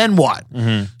 But then what?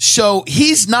 So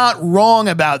he's not wrong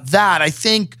about that. I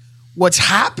think what's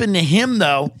happened to him,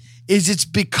 though, is it's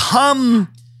become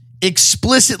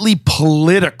explicitly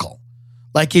political.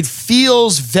 Like, it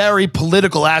feels very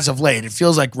political as of late. It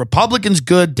feels like Republicans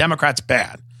good, Democrats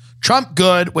bad. Trump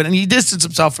good, and he distanced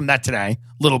himself from that today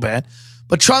a little bit.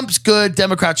 But Trump's good,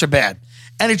 Democrats are bad.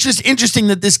 And it's just interesting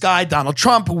that this guy, Donald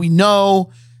Trump, who we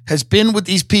know has been with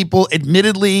these people,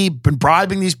 admittedly, been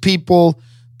bribing these people,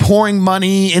 pouring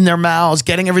money in their mouths,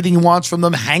 getting everything he wants from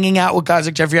them, hanging out with guys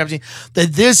like Jeffrey Epstein,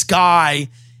 that this guy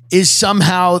is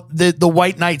somehow the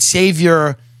white knight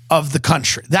savior of the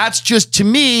country. That's just, to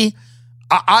me,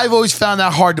 I've always found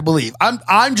that hard to believe.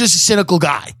 I'm just a cynical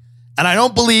guy, and I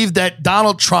don't believe that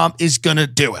Donald Trump is going to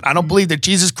do it. I don't believe that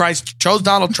Jesus Christ chose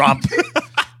Donald Trump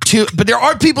but there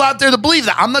are people out there that believe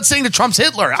that. I'm not saying that Trump's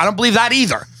Hitler. I don't believe that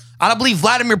either. I don't believe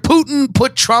Vladimir Putin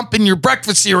put Trump in your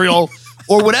breakfast cereal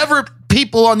or whatever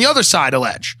people on the other side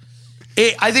allege.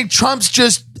 I think Trump's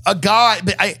just a guy,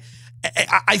 but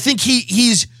I think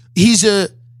he's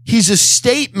a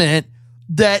statement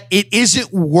that it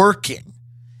isn't working,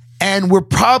 and we're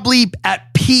probably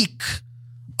at peak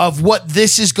of what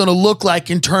this is going to look like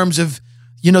in terms of,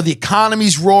 the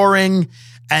economy's roaring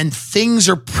and things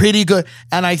are pretty good.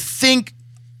 And I think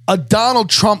a Donald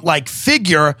Trump-like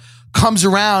figure comes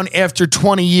around after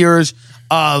 20 years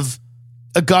of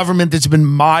a government that's been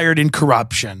mired in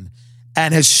corruption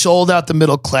and has sold out the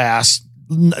middle class,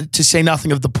 to say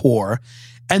nothing of the poor.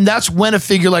 And that's when a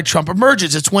figure like Trump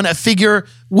emerges. It's when a figure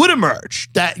would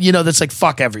emerge that, that's like,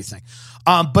 fuck everything.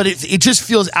 But it just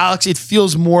feels, Alex, it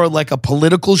feels more like a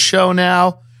political show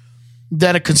now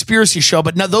than a conspiracy show.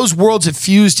 But now those worlds have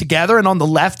fused together, and on the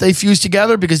left, they fuse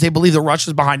together because they believe that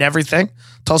Russia's behind everything.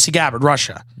 Tulsi Gabbard,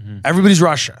 Russia. Everybody's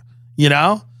Russia,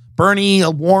 Bernie,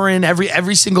 Warren,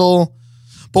 every single.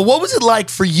 But what was it like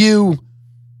for you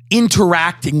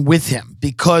interacting with him?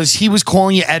 Because he was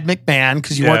calling you Ed McMahon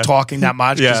because you weren't talking that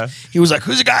much. Yeah. He was like,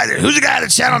 who's the guy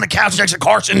that sat on the couch next to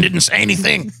Carson, didn't say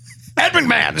anything? Ed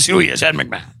McMahon. That's who he is, Ed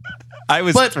McMahon. I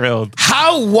was thrilled.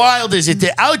 How wild is it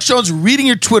that Alex Jones reading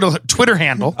your Twitter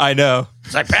handle? I know.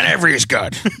 It's like, Ben Avery is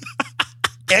good.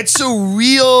 It's a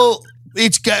real...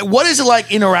 What is it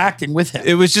like interacting with him?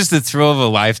 It was just the thrill of a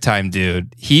lifetime,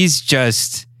 dude. He's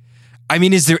just... I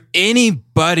mean, is there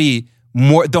anybody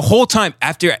more... The whole time,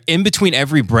 in between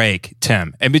every break,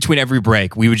 Tim, in between every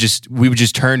break, we would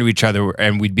just turn to each other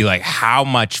and we'd be like, how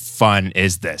much fun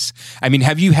is this? I mean,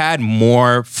 have you had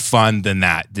more fun than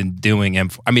doing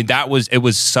Info? I mean, it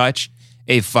was such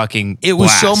a fucking It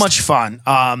was blast. so much fun.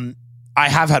 I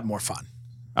have had more fun.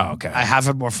 Oh, okay. I have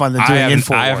had more fun than doing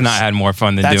InfoWars. I have not had more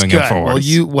fun than doing good.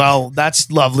 InfoWars. Well,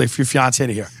 that's lovely for your fiance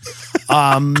to hear.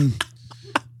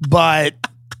 But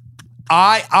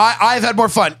I've had more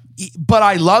fun. But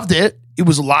I loved it. It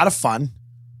was a lot of fun.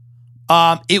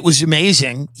 It was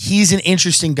amazing. He's an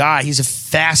interesting guy. He's a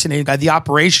fascinating guy. The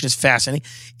operation is fascinating.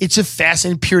 It's a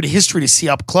fascinating period of history to see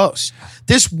up close.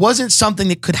 This wasn't something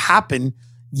that could happen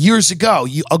years ago.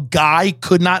 A guy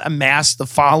could not amass the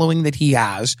following that he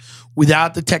has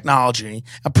without the technology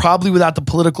and probably without the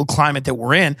political climate that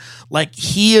we're in. Like,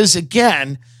 he is,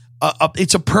 again,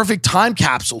 it's a perfect time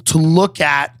capsule to look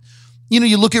at. You know,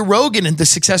 you look at Rogan and the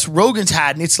success Rogan's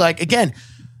had, and it's like, again,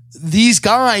 these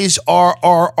guys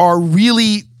are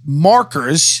really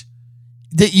markers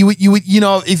that you would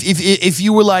if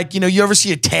you were like, you know, you ever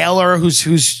see a tailor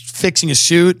who's fixing a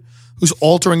suit, who's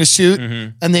altering a suit,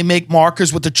 and they make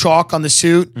markers with the chalk on the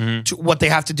suit to what they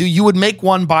have to do. You would make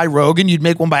one by Rogan, you'd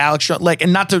make one by Alex Jones, like,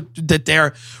 and not that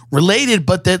they're related,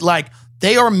 but that like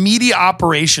they are media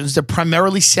operations that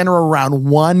primarily center around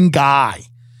one guy.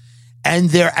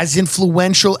 And they're as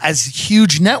influential as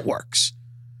huge networks.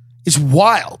 It's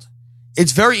wild.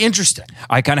 It's very interesting.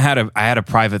 I kind of had a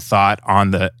private thought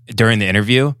during the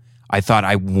interview. I thought,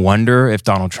 I wonder if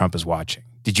Donald Trump is watching.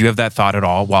 Did you have that thought at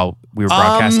all while we were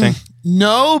broadcasting?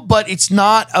 No, but it's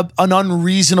not an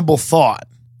unreasonable thought.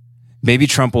 Maybe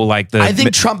Trump will like I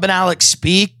think Trump and Alex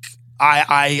speak.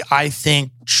 I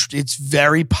think it's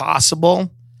very possible.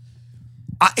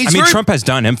 Trump has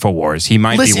done InfoWars. He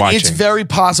might be watching. It's very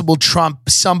possible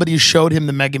somebody showed him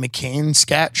the Meghan McCain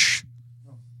sketch.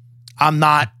 I'm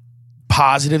not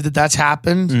positive that that's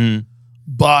happened,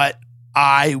 but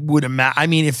I would imagine. I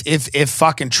mean, if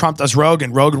fucking Trump does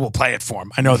Rogan will play it for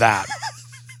him. I know that.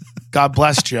 God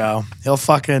bless Joe. He'll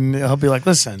be like,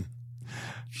 listen,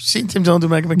 you seen Tim Dillon do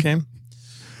Meghan McCain?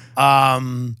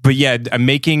 But yeah,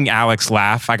 making Alex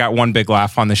laugh. I got one big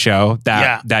laugh on the show.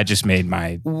 That just made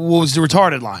my... What was the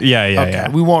retarded line? Yeah. Okay,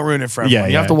 we won't ruin it for everyone.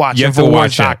 You have to watch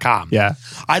InfoWars.com. Yeah.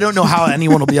 I don't know how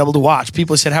anyone will be able to watch.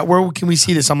 People said, where can we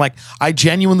see this? I'm like, I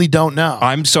genuinely don't know.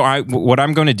 What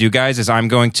I'm going to do, guys, is I'm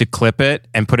going to clip it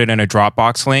and put it in a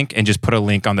Dropbox link and just put a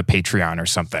link on the Patreon or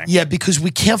something. Yeah, because we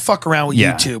can't fuck around with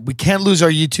YouTube. We can't lose our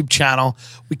YouTube channel.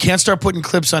 We can't start putting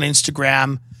clips on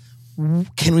Instagram.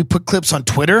 Can we put clips on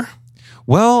Twitter?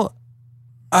 Well,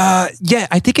 yeah,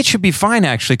 I think it should be fine,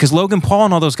 actually, because Logan Paul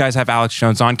and all those guys have Alex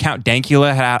Jones on. Count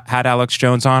Dankula had Alex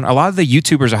Jones on. A lot of the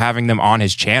YouTubers are having them on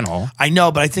his channel. I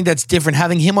know, but I think that's different.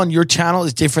 Having him on your channel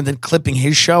is different than clipping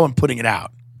his show and putting it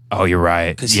out. Oh, you're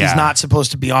right. Because he's not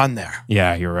supposed to be on there.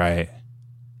 Yeah, you're right.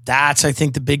 That's, I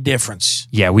think, the big difference.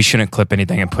 Yeah, we shouldn't clip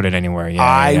anything and put it anywhere. Yeah,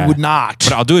 I would not.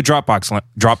 But I'll do a Dropbox link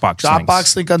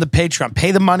on the Patreon. Pay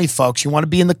the money, folks. You want to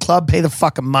be in the club? Pay the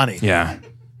fucking money. Yeah.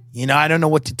 You know, I don't know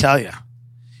what to tell you.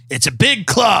 It's a big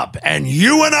club, and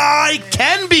you and I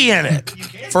can be in it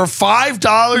for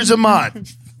 $5 a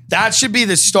month. That should be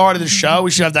the start of the show.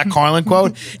 We should have that Carlin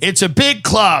quote. It's a big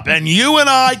club, and you and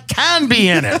I can be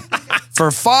in it for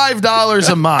 $5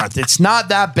 a month. It's not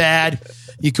that bad.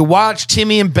 You can watch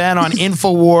Timmy and Ben on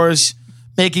InfoWars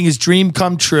making his dream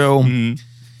come true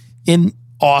in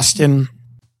Austin.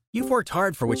 You've worked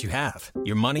hard for what you have.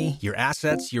 Your money, your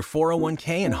assets, your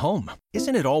 401k, and home.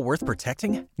 Isn't it all worth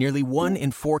protecting? Nearly 1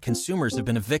 in 4 consumers have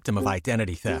been a victim of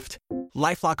identity theft.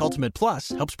 LifeLock Ultimate Plus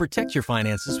helps protect your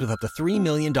finances with up to $3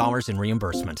 million in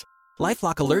reimbursement.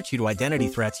 LifeLock alerts you to identity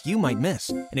threats you might miss.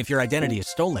 And if your identity is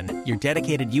stolen, your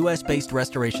dedicated U.S.-based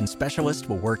restoration specialist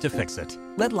will work to fix it.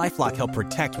 Let LifeLock help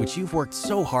protect what you've worked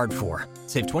so hard for.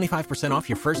 Save 25% off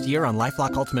your first year on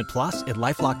LifeLock Ultimate Plus at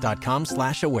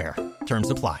LifeLock.com/aware. Terms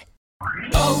apply.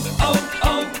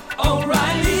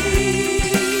 O'Reilly.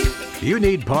 You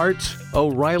need parts?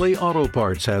 O'Reilly Auto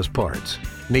Parts has parts.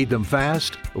 Need them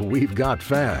fast? We've got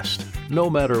fast. No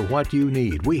matter what you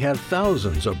need, we have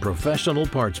thousands of professional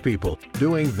parts people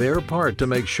doing their part to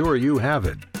make sure you have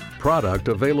it. Product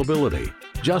availability.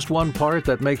 Just one part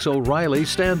that makes O'Reilly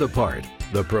stand apart.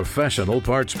 The professional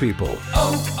parts people.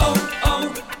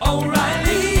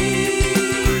 O'Reilly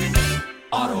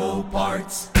Auto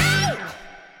Parts.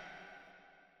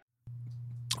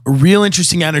 real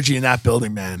interesting energy in that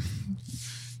building, man.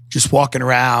 Just walking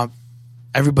around.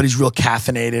 Everybody's real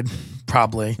caffeinated,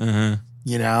 probably.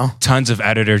 You know? Tons of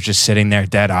editors just sitting there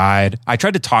dead-eyed. I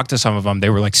tried to talk to some of them. They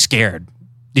were like scared.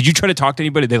 Did you try to talk to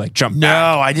anybody? They like jumped back.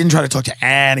 No, I didn't try to talk to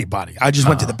anybody. I just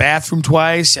went to the bathroom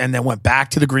twice and then went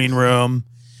back to the green room.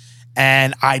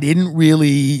 And I didn't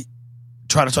really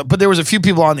try to talk. But there was a few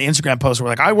people on the Instagram post who were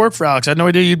like, I work for Alex. I had no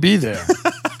idea you'd be there.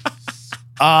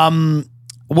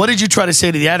 What did you try to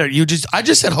say to the editor? I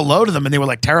just said hello to them and they were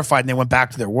like terrified and they went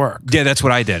back to their work. Yeah, that's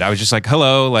what I did. I was just like,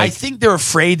 hello. Like, I think they're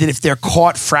afraid that if they're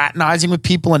caught fraternizing with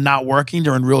people and not working,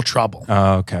 they're in real trouble.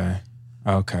 Oh, okay.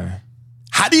 Okay.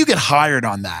 How do you get hired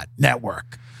on that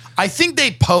network? I think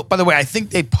they by the way, I think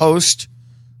they post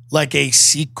like a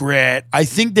secret. I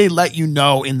think they let you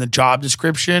know in the job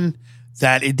description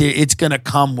that it's going to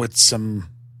come with some,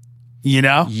 you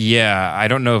know? Yeah, I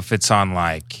don't know if it's on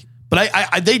like... But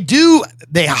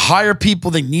they hire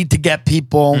people, they need to get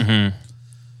people.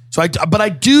 So I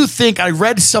do think I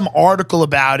read some article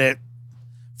about it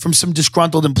from some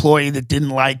disgruntled employee that didn't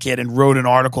like it and wrote an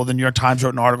article. The New York Times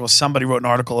wrote an article. Somebody wrote an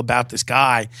article about this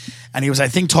guy. And he was, I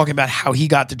think, talking about how he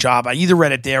got the job. I either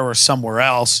read it there or somewhere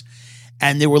else.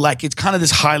 And they were like, it's kind of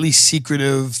this highly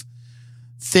secretive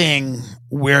thing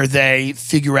where they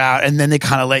figure out, and then they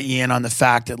kind of let you in on the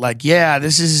fact that like, yeah,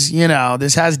 this is,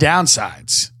 this has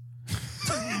downsides.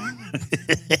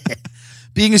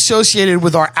 Being associated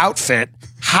with our outfit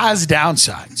has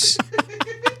downsides.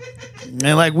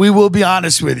 And like, we will be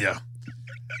honest with you.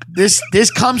 This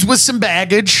comes with some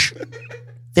baggage.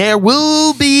 There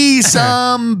will be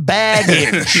some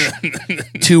baggage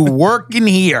to work in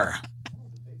here.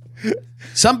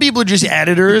 Some people are just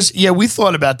editors. Yeah, we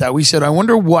thought about that. We said, I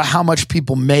wonder how much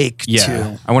people make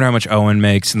too. I wonder how much Owen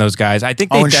makes and those guys. I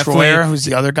think they Owen definitely... Schroyer, who's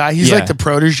the other guy. He's like the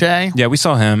protege. Yeah, we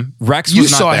saw him. Rex You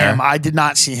was not saw there. him. I did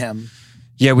not see him.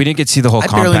 Yeah, we didn't get to see the whole I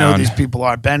compound. barely know who these people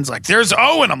are. Ben's like, there's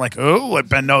Owen. I'm like, oh, what?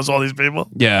 Ben knows all these people?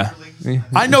 Yeah.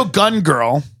 I know Gun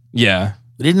Girl. Yeah.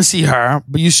 I didn't see her,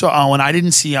 but you saw Owen. I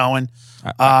didn't see Owen.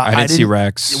 I didn't see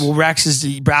Rex. Well, Rex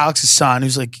is Alex's son,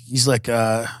 who's like, he's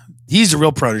a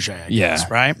real protege, I guess,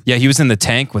 right? Yeah, he was in the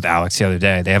tank with Alex the other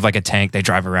day. They have like a tank they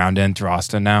drive around in through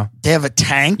Austin now. They have a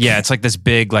tank? Yeah, it's like this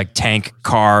big like tank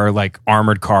car, like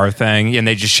armored car thing. And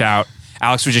they just shout.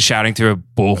 Alex was just shouting through a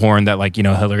bullhorn that like,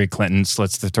 Hillary Clinton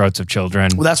slits the throats of children.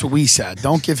 Well, that's what we said.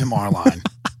 Don't give him our line.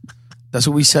 That's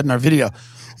what we said in our video.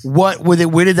 Where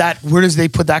does they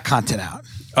put that content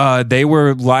out? They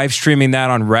were live streaming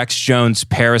that on Rex Jones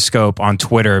Periscope on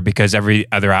Twitter because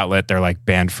every other outlet they're like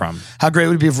banned from. How great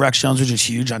would it be if Rex Jones was just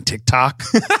huge on TikTok?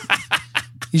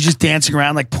 He's just dancing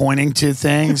around, like pointing to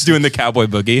things. Doing the cowboy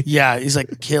boogie. Yeah, he's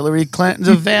like, Hillary Clinton's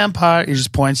a vampire. He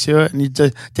just points to it and you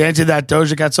dance to that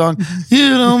Doja Cat song. You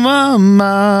know,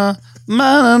 mama,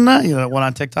 that one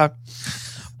on TikTok.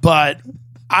 But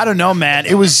I don't know, man.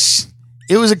 It was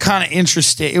a kind of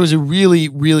interesting. It was a really,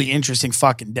 really interesting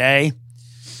fucking day.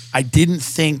 I didn't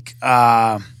think,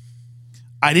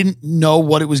 I didn't know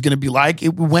what it was going to be like.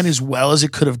 It went as well as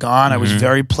it could have gone. I was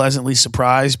very pleasantly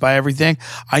surprised by everything.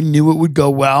 I knew it would go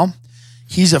well.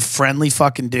 He's a friendly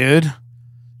fucking dude,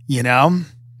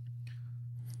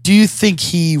 Do you think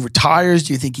he retires?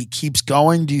 Do you think he keeps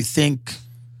going? Do you think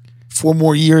 4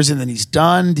 more years and then he's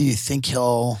done? Do you think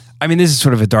he'll... I mean, this is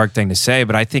sort of a dark thing to say,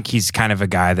 but I think he's kind of a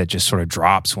guy that just sort of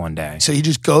drops one day. So he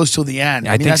just goes till the end.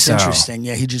 I mean, think that's so. interesting.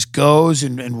 Yeah, he just goes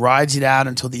and rides it out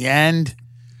until the end.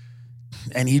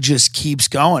 And he just keeps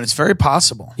going. It's very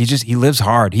possible. He lives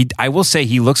hard. I will say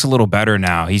he looks a little better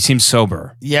now. He seems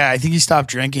sober. Yeah, I think he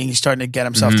stopped drinking. He's starting to get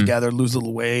himself together, lose a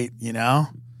little weight, I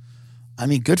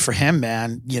mean, good for him,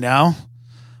 man,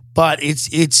 But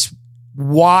it's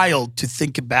wild to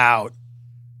think about,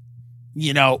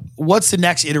 what's the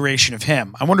next iteration of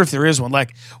him? I wonder if there is one.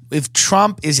 Like, if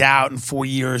Trump is out in 4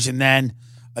 years and then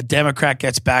a Democrat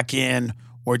gets back in,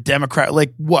 or a Democrat,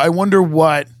 I wonder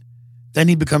what... Then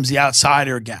he becomes the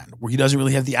outsider again, where he doesn't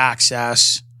really have the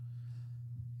access.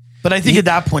 But I think at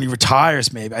that point he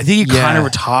retires, maybe. I think he kind of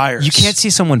retires. You can't see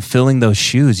someone filling those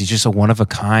shoes. He's just a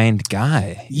one-of-a-kind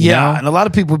guy. Yeah, and a lot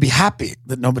of people would be happy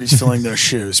that nobody's filling their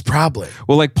shoes, probably.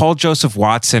 Well, like Paul Joseph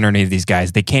Watson or any of these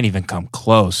guys, they can't even come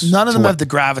close. None of them have the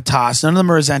gravitas. None of them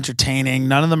are as entertaining.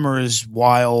 None of them are as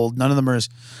wild. None of them are as...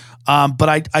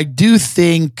 but I do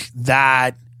think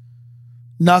that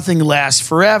nothing lasts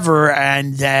forever.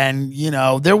 And then,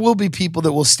 there will be people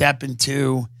that will step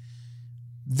into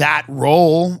that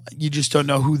role. You just don't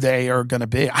know who they are going to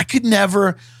be. I could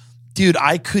never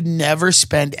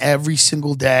spend every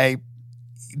single day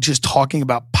just talking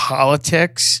about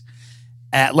politics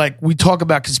Like we talk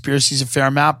about conspiracies a fair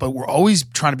amount, but we're always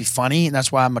trying to be funny, and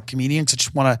that's why I'm a comedian. Because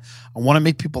I want to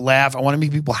make people laugh. I want to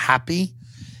make people happy,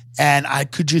 and I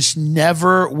could just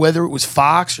never, whether it was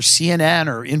Fox or CNN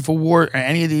or InfoWars or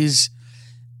any of these,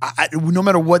 no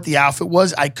matter what the outfit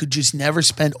was, I could just never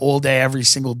spend all day every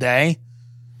single day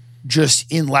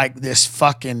just in like this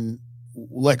fucking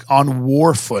like on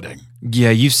war footing.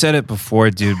 Yeah, you've said it before,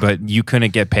 dude, but you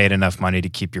couldn't get paid enough money to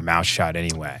keep your mouth shut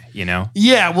anyway, you know?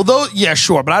 Yeah, well, yeah,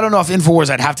 sure. But I don't know if InfoWars,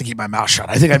 I'd have to keep my mouth shut.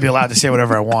 I think I'd be allowed to say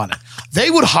whatever I wanted.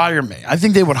 They would hire me. I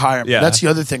think they would hire me. Yeah. That's the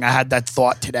other thing. I had that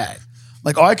thought today.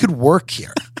 Like, I could work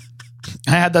here.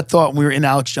 I had that thought when we were in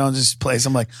Alex Jones's place.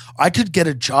 I'm like, I could get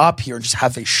a job here and just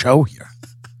have a show here.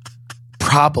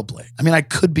 Probably. I mean, I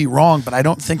could be wrong, but I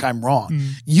don't think I'm wrong.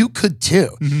 You could too.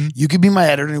 You could be my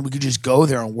editor and we could just go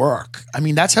there and work. I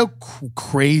mean, that's how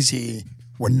crazy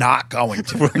we're not going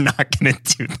to. We're not going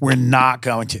to do that. We're not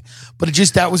going to. But it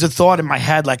just, that was a thought in my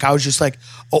head. Like, I was just like,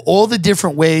 all the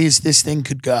different ways this thing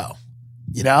could go,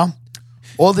 you know?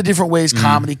 All the different ways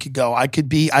comedy could go. I could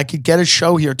get a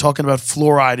show here talking about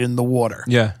fluoride in the water.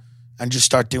 Yeah. And just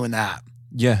start doing that.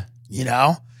 Yeah. You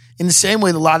know? In the same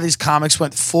way that a lot of these comics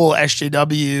went full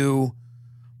SJW,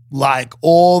 like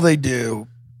all they do,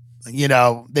 you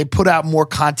know, they put out more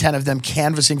content of them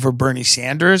canvassing for Bernie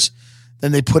Sanders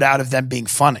than they put out of them being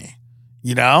funny,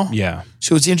 you know? Yeah.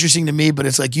 So it's interesting to me, but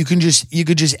it's like you could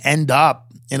just end up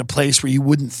in a place where you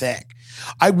wouldn't think.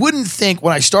 I wouldn't think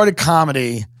when I started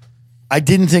comedy, I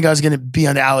didn't think I was going to be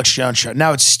on the Alex Jones show.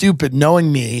 Now it's stupid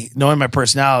knowing me, knowing my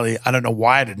personality. I don't know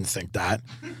why I didn't think that.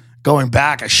 Going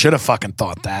back, I should have fucking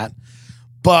thought that.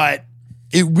 But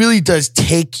it really does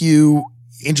take you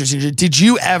interesting. Did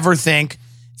you ever think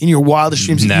in your wildest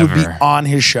dreams that you would be on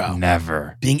his show?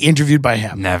 Never. Being interviewed by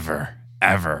him? Never.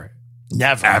 Ever.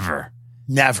 Never. Ever.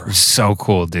 Never. So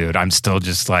cool, dude. I'm still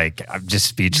just like, I'm just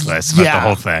speechless about the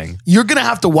whole thing. You're going to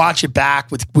have to watch it back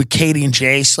with Katie and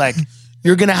Jace. Like,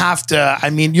 you're going to have to,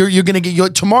 I mean, you're going to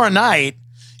get, tomorrow night,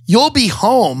 you'll be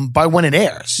home by when it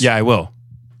airs. Yeah, I will.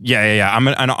 Yeah.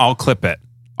 I'll clip it.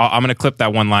 I'm gonna clip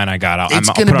that one line I got. I'll put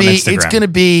it on Instagram.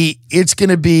 It's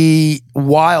gonna be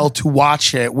wild to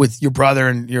watch it with your brother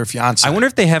and your fiance. I wonder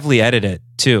if they heavily edit it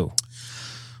too.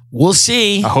 We'll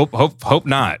see. I hope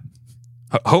not.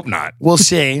 Hope not. We'll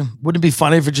see. Wouldn't it be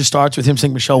funny if it just starts with him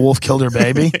saying Michelle Wolf killed her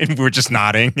baby? And we're just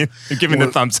nodding and giving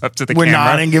the thumbs up to the camera. We're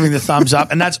nodding, giving the thumbs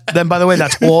up, and then by the way,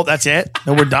 that's all. That's it.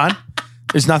 And we're done.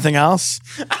 There's nothing else.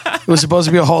 It was supposed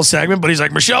to be a whole segment, but he's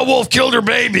like, Michelle Wolf killed her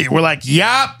baby. We're like,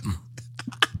 yep.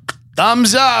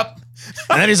 Thumbs up.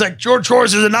 And then he's like, George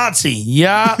Soros is a Nazi.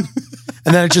 Yeah.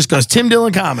 And then it just goes, Tim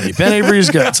Dillon comedy. Ben Avery is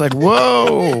good. It's like,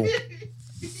 whoa.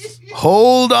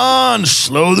 Hold on.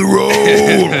 Slow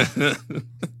the roll.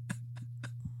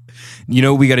 You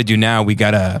know what we got to do now? We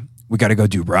got to go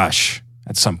do Rush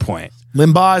at some point.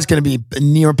 Limbaugh is going to be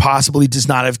near impossible. He does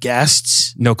not have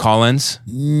guests. No call-ins?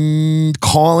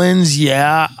 Call-ins,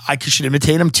 yeah. I should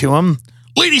imitate him to him.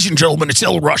 Ladies and gentlemen, it's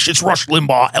El Rush. It's Rush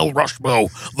Limbaugh, El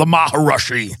Rushmo, the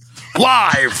Maharishi.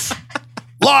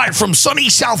 Live from sunny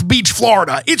South Beach,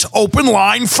 Florida. It's Open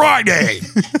Line Friday.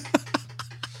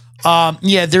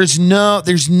 Yeah, there's no,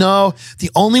 the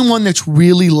only one that's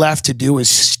really left to do is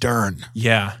Stern.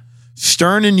 Yeah.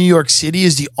 Stern in New York City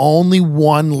is the only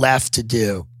one left to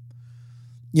do.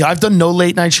 You know, I've done no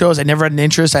late night shows. I never had an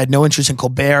interest. I had no interest in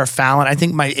Colbert or Fallon. I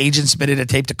think my agent submitted a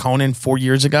tape to Conan 4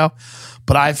 years ago,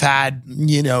 but I've had,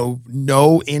 you know,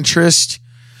 no interest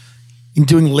in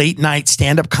doing late night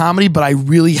stand-up comedy, but I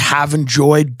really have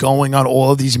enjoyed going on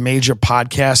all of these major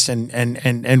podcasts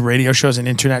and radio shows and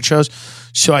internet shows.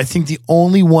 So I think the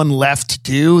only one left to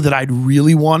do that I'd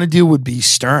really want to do would be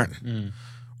Stern.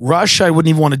 Rush, I wouldn't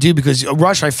even want to do because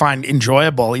Rush I find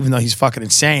enjoyable, even though he's fucking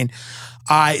insane.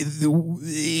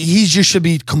 He just should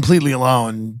be completely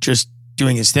alone, just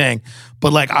doing his thing.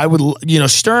 But like I would, you know,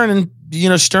 Stern's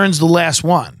the last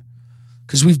one.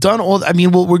 Because we've done all, I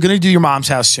mean, we're going to do Your Mom's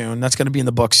House soon. That's going to be in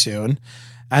the book soon.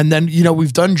 And then, you know,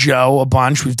 we've done Joe a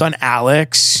bunch. We've done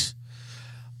Alex.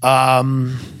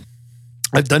 I've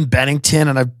done Bennington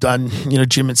and I've done, you know,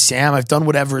 Jim and Sam. I've done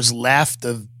whatever's left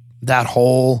of that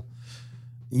whole,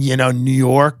 you know, New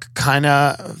York kind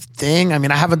of thing. I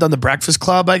mean, I haven't done the Breakfast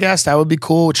Club, I guess. That would be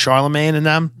cool with Charlemagne and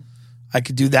them. I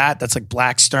could do that. That's like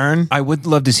Black Stern. I would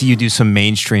love to see you do some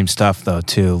mainstream stuff though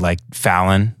too, like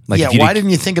Fallon. Like yeah, why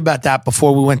didn't you think about that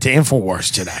before we went to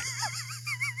InfoWars today?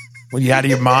 Were you out of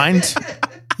your mind?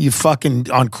 You fucking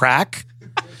on crack?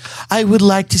 I would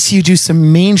like to see you do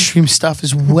some mainstream stuff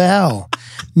as well.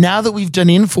 Now that we've done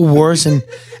InfoWars and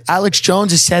Alex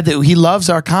Jones has said that he loves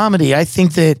our comedy, I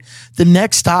think that the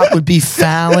next stop would be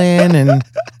Fallon. And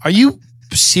are you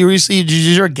seriously,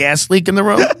 is there a gas leak in the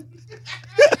room?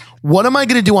 What am I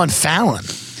going to do on Fallon?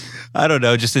 I don't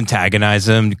know. Just antagonize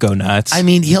him, go nuts. I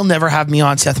mean, he'll never have me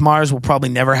on. Seth Meyers will probably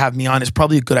never have me on. It's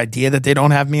probably a good idea that they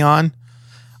don't have me on.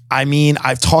 I mean,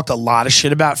 I've talked a lot of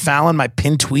shit about Fallon. My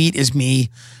pinned tweet is me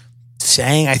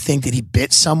saying I think that he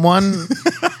bit someone,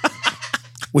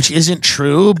 which isn't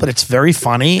true, but it's very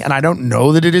funny. And I don't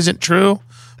know that it isn't true,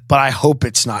 but I hope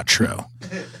it's not true.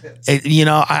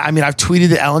 I mean, I've tweeted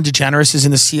that Ellen DeGeneres is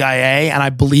in the CIA, and I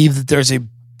believe that there's a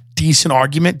decent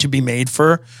argument to be made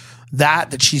for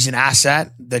that she's an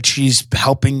asset, that she's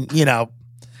helping,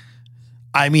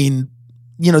 I mean,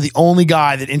 the only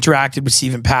guy that interacted with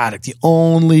Stephen Paddock, the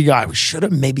only guy, we should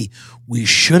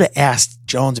have asked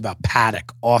Jones about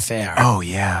Paddock off air. Oh,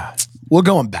 yeah. We're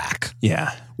going back.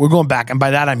 Yeah. We're going back. And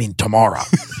by that, I mean tomorrow.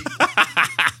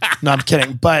 No, I'm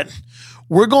kidding. But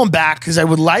we're going back because I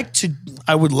would like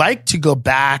to go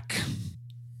back.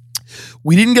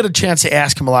 We didn't get a chance to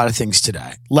ask him a lot of things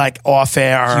today, like off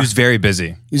air. He was very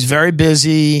busy.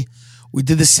 We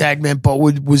did the segment, but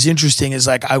what was interesting is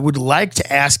I would like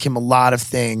to ask him a lot of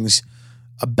things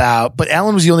about, but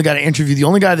Ellen was the only guy to interview, the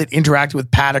only guy that interacted with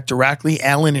Paddock directly,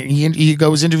 Ellen, and he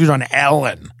was interviewed on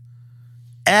Ellen.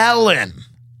 Ellen.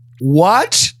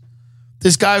 What?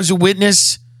 This guy was a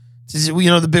witness. What is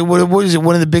it?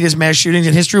 One of the biggest mass shootings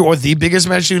in history, or the biggest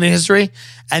mass shooting in history?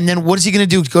 And then what is he going to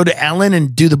do? Go to Ellen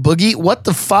and do the boogie? What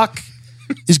the fuck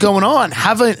is going on?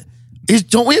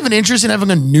 Don't we have an interest in having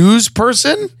a news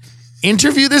person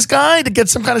interview this guy to get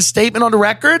some kind of statement on the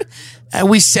record? And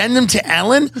we send him to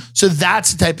Ellen? So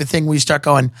that's the type of thing where you start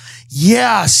going,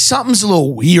 yeah, something's a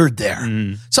little weird there.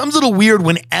 Something's a little weird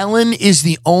when Ellen is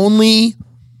the only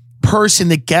person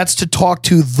that gets to talk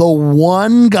to the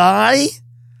one guy.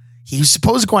 He was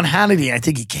supposed to go on Hannity, and I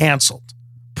think he canceled.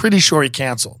 Pretty sure he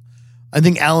canceled. I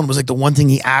think Ellen was the one thing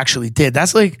he actually did.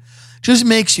 That's just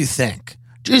makes you think.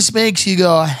 Just makes you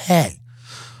go, hey.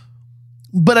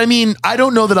 But I mean, I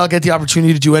don't know that I'll get the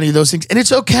opportunity to do any of those things. And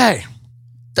it's okay.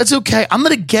 That's okay. I'm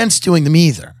not against doing them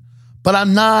either. But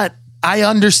I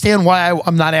understand why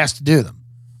I'm not asked to do them.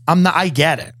 I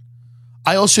get it.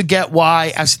 I also get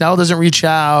why SNL doesn't reach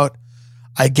out.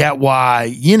 I get why,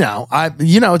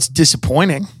 it's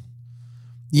disappointing.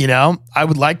 I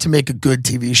would like to make a good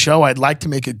TV show. I'd like to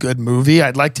make a good movie.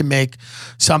 I'd like to make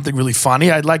something really funny.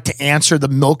 I'd like to answer the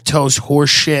milquetoast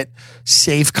horseshit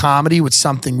safe comedy with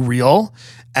something real.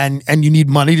 And you need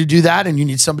money to do that, and you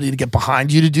need somebody to get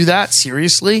behind you to do that,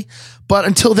 seriously. But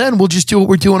until then, we'll just do what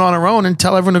we're doing on our own and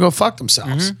tell everyone to go fuck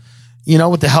themselves.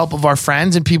 With the help of our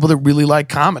friends and people that really like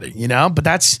comedy,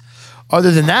 But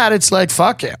other than that, it's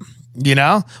fuck it,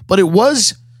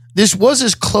 But this was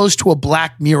as close to a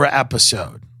Black Mirror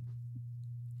episode.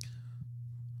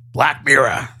 Black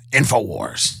Mirror,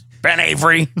 InfoWars, Ben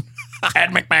Avery, Ed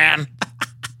McMahon.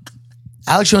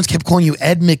 Alex Jones kept calling you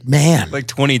Ed McMahon.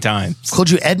 20 times. Called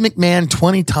you Ed McMahon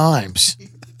 20 times.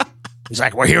 He's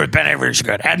like, we're here with Ben Avery. It's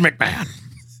good. Ed McMahon.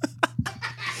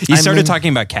 He started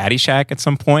talking about Caddyshack at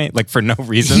some point, for no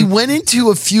reason. He went into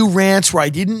a few rants where I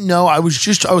didn't know. I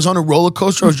was on a roller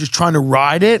coaster. I was just trying to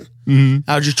ride it.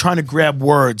 I was just trying to grab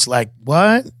words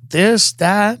what, this,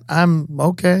 that. I'm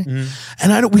okay.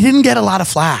 And we didn't get a lot of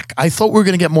flack. I thought we were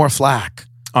going to get more flack.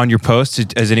 On your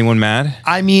post, is anyone mad?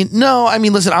 No.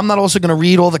 Listen, I'm not also going to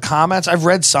read all the comments. I've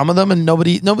read some of them, and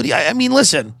nobody.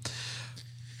 Listen.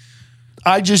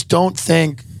 I just don't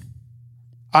think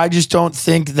that. I just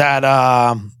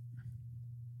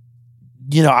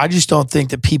don't think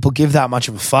that people give that much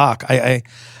of a fuck. I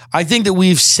think that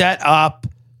we've set up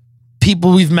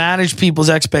people. We've managed people's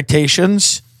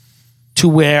expectations to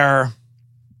where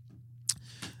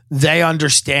they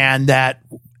understand that.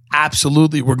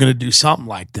 Absolutely, we're going to do something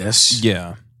like this.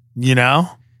 Yeah. And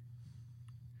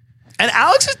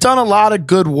Alex has done a lot of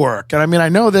good work. And I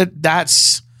know that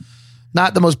that's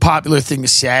not the most popular thing to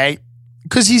say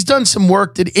because he's done some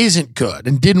work that isn't good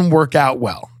and didn't work out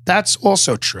well. That's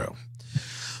also true.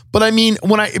 But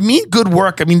when I mean good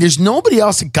work, there's nobody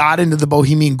else that got into the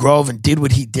Bohemian Grove and did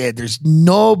what he did. There's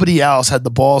nobody else had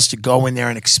the balls to go in there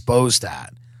and expose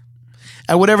that.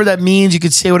 And whatever that means, you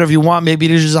could say whatever you want. Maybe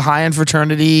it is just a high-end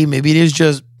fraternity. Maybe it is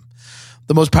just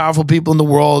the most powerful people in the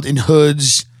world in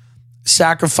hoods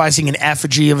sacrificing an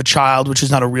effigy of a child, which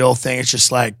is not a real thing. It's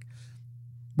just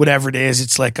whatever it is.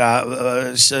 It's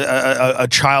a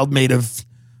child made of,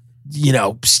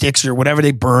 sticks or whatever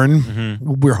they burn.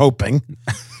 We're hoping.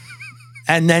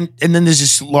 And then there's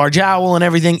this large owl and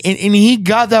everything. And he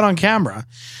got that on camera.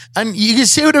 And you can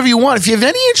say whatever you want. If you have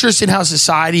any interest in how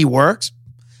society works,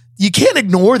 you can't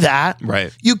ignore that.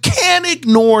 Right. You can't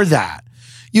ignore that.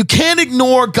 You can't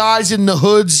ignore guys in the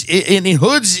hoods, in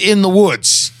hoods in the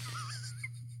woods.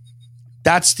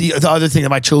 That's the other thing that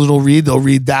my children will read. They'll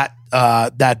read that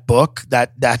book,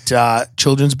 that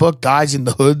children's book, Guys in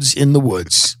the Hoods in the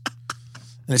Woods.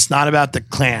 And it's not about the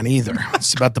Klan either.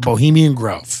 It's about the Bohemian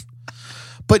Grove.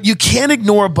 But you can't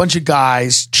ignore a bunch of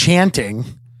guys chanting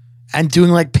and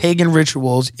doing like pagan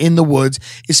rituals in the woods,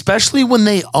 especially when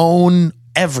they own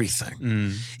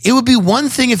everything. It would be one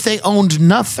thing if they owned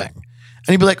nothing. And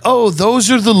you'd be like, oh,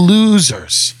 those are the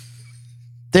losers.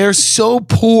 They're so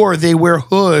poor they wear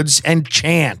hoods and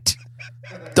chant.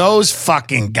 Those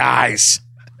fucking guys.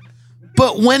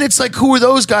 But when it's like, who are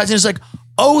those guys? And it's like,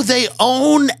 oh, they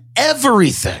own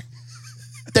everything.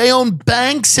 They own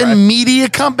banks and media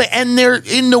company, and they're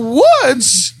in the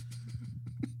woods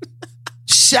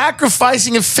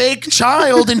sacrificing a fake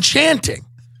child and chanting.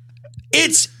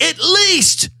 It's at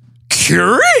least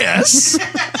curious.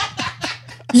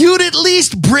 You'd at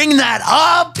least bring that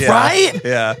up, right?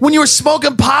 Yeah. When you were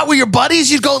smoking pot with your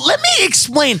buddies, you'd go, let me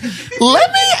explain.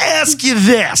 Let me ask you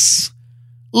this.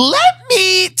 Let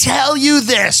me tell you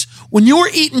this. When you were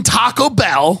eating Taco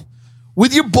Bell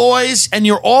with your boys and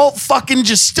you're all fucking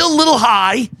just still a little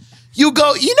high, you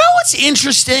go, you know what's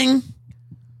interesting?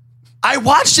 I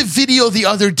watched a video the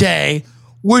other day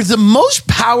where the most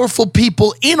powerful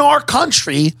people in our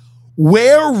country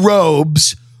wear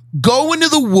robes, go into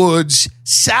the woods,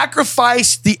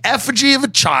 sacrifice the effigy of a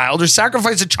child, or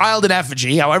sacrifice a child in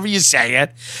effigy, however you say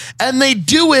it, and they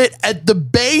do it at the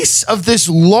base of this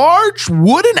large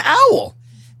wooden owl,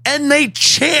 and they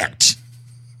chant.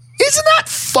 Isn't that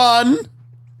fun?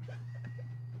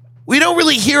 We don't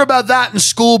really hear about that in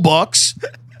school books.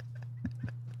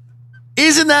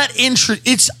 Isn't that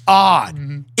interesting? It's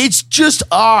odd. It's just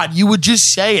odd. You would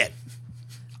just say it.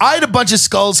 I had a bunch of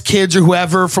Skulls kids or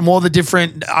whoever from all the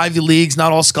different Ivy Leagues,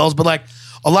 not all Skulls, but like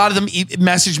a lot of them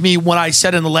messaged me when I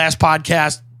said in the last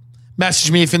podcast,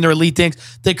 messaged me if in their elite things.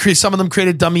 Some of them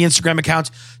created dummy Instagram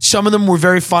accounts. Some of them were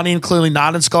very funny and clearly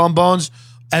not in Skull and Bones,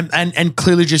 and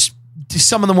clearly just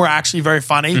some of them were actually very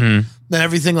funny and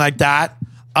everything like that.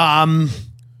 A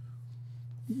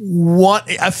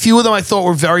few of them I thought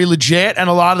were very legit, and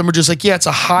a lot of them were just like, yeah, it's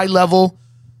a high level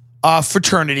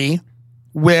fraternity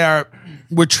where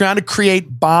we're trying to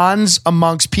create bonds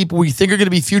amongst people we think are going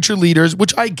to be future leaders,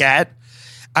 which I get.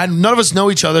 And none of us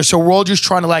know each other. So we're all just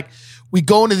trying to we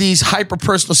go into these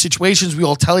hyper-personal situations. We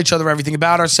all tell each other everything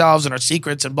about ourselves and our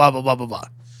secrets and blah, blah, blah, blah, blah.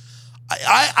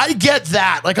 I get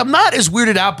that. Like, I'm not as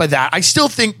weirded out by that. I still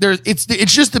think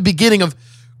it's just the beginning of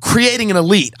creating an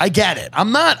elite. I get it.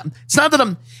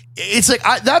 It's like,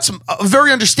 that's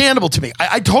very understandable to me.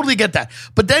 I totally get that.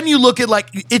 But then you look at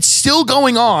it's still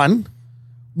going on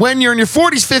when you're in your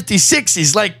 40s, 50s,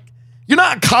 60s. Like, you're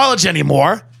not in college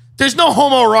anymore. There's no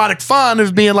homoerotic fun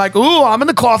of being like, ooh, I'm in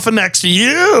the coffin next to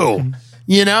you.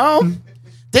 You know?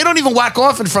 They don't even whack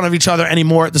off in front of each other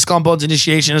anymore at the Skull and Bones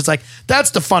initiation. It's like,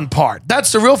 that's the fun part.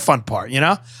 That's the real fun part, you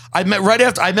know? I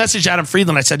messaged Adam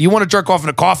Friedland. I said, you want to jerk off in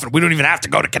a coffin? We don't even have to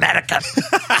go to Connecticut.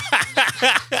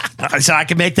 I said, I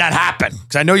can make that happen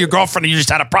because I know your girlfriend and you just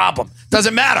had a problem.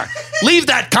 Doesn't matter. Leave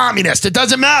that communist. It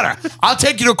doesn't matter. I'll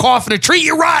take you to a coffin and treat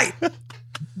you right.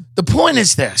 The point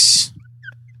is this.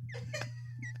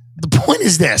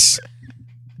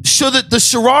 So that the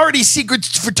sorority secret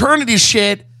fraternity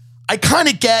shit, I kind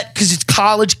of get because it's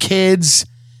college kids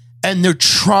and they're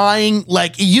trying,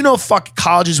 fucking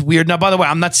college is weird. Now, by the way,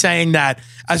 I'm not saying that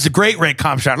as the great Ray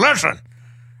Comp said, listen,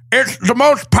 it's the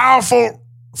most powerful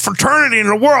fraternity in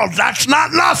the world. That's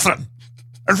not nothing.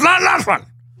 It's not nothing.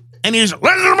 And he's, listen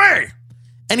to me.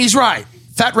 And he's right.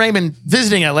 Fat Raymond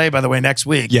visiting LA, by the way, next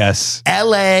week. Yes.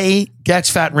 LA gets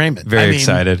Fat Raymond. Very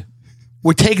excited.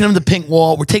 We're taking him to the Pink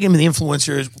Wall. We're taking him to the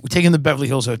Influencers. We're taking him to the Beverly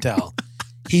Hills Hotel.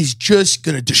 He's just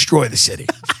going to destroy the city.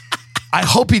 I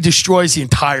hope he destroys the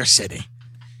entire city.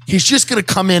 He's just going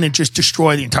to come in and just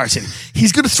destroy the entire city.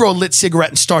 He's going to throw a lit cigarette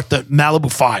and start the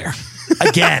Malibu fire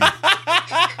again.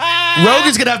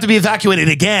 Rogan's going to have to be evacuated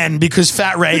again because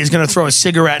Fat Ray is going to throw a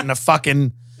cigarette in a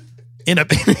fucking in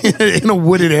a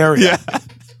wooded area. Yeah.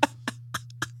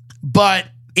 But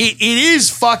it is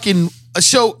fucking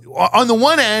so on the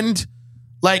one end,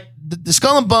 like the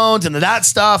Skull and Bones and that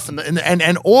stuff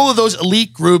and all of those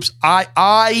elite groups,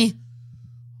 I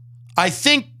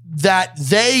think that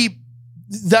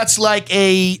that's like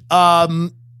a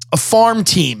farm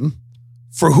team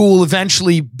for who will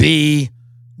eventually be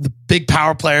the big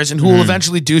power players and who will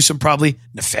eventually do some probably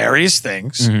nefarious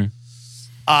things.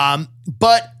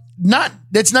 But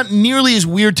that's not nearly as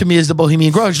weird to me as the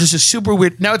Bohemian Grove. It's just a super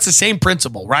weird. Now it's the same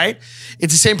principle, right?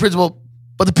 It's the same principle,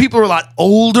 but the people are a lot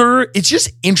older. It's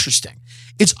just interesting.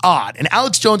 It's odd. And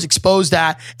Alex Jones exposed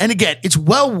that. And again, it's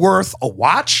well worth a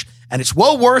watch and it's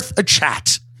well worth a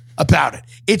chat about it.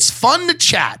 It's fun to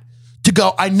chat, to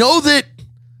go, I know that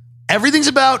everything's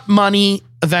about money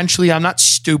eventually. I'm not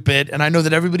stupid. And I know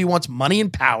that everybody wants money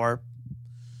and power.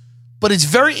 But it's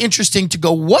very interesting to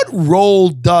go, what role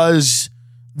does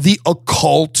the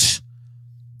occult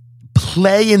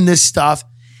play in this stuff?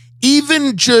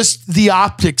 Even just the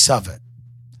optics of it.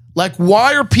 Like,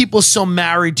 why are people so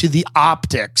married to the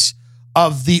optics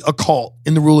of the occult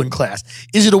in the ruling class?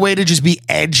 Is it a way to just be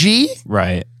edgy?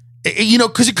 Right. You know,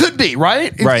 because it could be,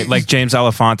 right? Right, like James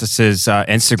Alefantis'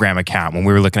 Instagram account, when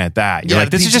we were looking at that. You're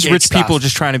like, this is just rich people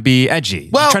just trying to be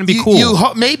edgy. Well, trying to be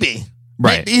cool. Maybe.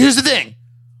 Right. Here's the thing.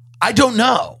 I don't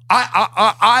know.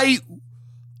 I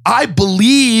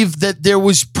believe that there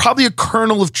was probably a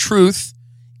kernel of truth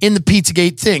in the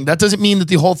Pizzagate thing. That doesn't mean that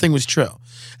the whole thing was true.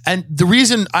 And the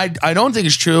reason I don't think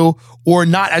it's true, or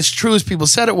not as true as people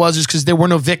said it was, is because there were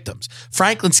no victims.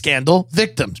 Franklin scandal,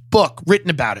 victims, book written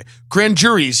about it. Grand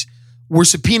juries were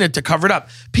subpoenaed to cover it up.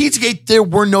 Pizzagate, there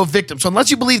were no victims. So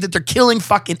unless you believe that they're killing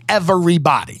fucking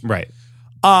everybody. Right.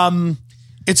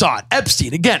 It's odd.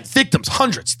 Epstein, again, victims,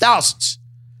 hundreds, thousands.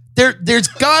 There's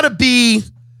got to be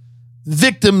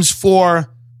victims for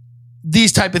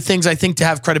these type of things, I think, to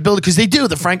have credibility, because they do.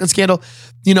 The Franklin scandal,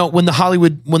 you know, when the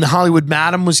Hollywood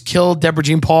madam was killed, Deborah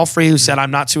Jean Palfrey, who said, I'm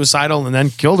not suicidal, and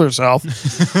then killed herself.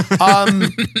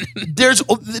 There's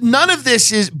none of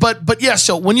this is, but yeah,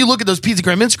 so when you look at those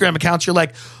Instagram accounts, you're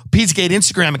like, Pizzagate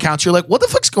Instagram accounts, you're like, what the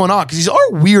fuck's going on? Because these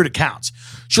are weird accounts.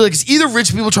 So like, it's either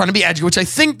rich people trying to be edgy, which I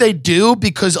think they do,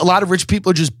 because a lot of rich people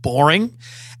are just boring,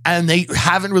 and they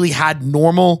haven't really had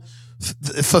normal,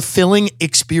 fulfilling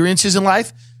experiences in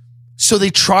life. So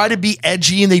they try to be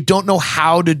edgy and they don't know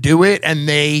how to do it. And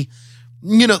they,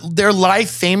 you know, their life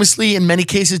famously in many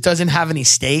cases doesn't have any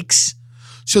stakes.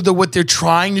 So that what they're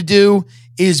trying to do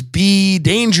is be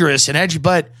dangerous and edgy.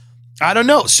 But I don't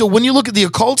know. So when you look at the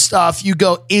occult stuff, you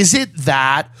go, is it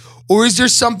that? Or is there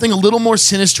something a little more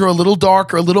sinister, a little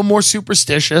darker, a little more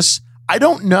superstitious? I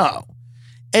don't know.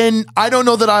 And I don't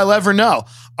know that I'll ever know.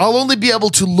 I'll only be able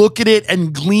to look at it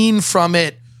and glean from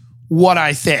it what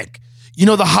I think. You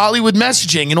know, the Hollywood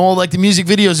messaging and all like the music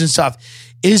videos and stuff.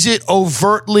 Is it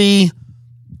overtly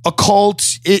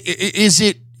occult? Is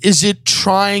it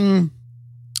trying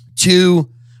to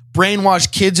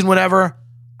brainwash kids and whatever?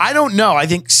 I don't know. I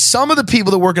think some of the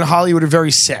people that work in Hollywood are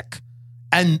very sick.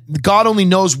 And God only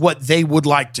knows what they would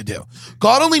like to do.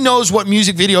 God only knows what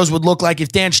music videos would look like if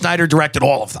Dan Schneider directed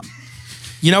all of them.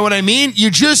 You know what I mean?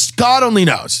 God only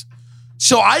knows.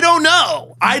 So I don't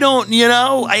know. I don't, you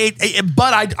know,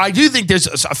 but I do think there's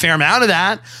a fair amount of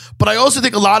that. But I also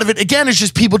think a lot of it, again, is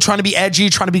just people trying to be edgy,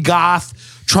 trying to be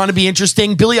goth, trying to be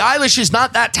interesting. Billie Eilish is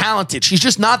not that talented. She's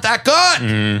just not that good.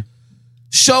 Mm.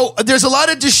 So there's a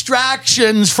lot of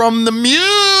distractions from the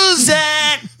music.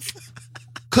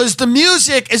 Because the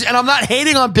music is, and I'm not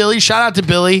hating on Billie. Shout out to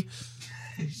Billie.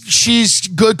 She's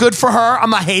good for her.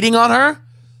 I'm not hating on her.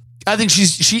 I think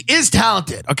she is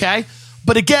talented, okay?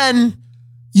 But again,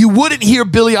 you wouldn't hear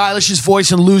Billie Eilish's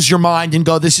voice and lose your mind and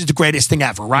go, this is the greatest thing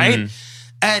ever, right?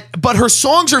 Mm. But her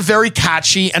songs are very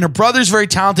catchy, and her brother's very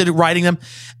talented at writing them.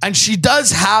 And she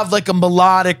does have like a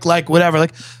melodic, like whatever,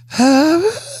 like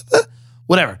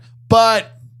whatever.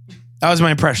 But that was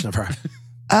my impression of her.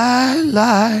 I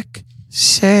like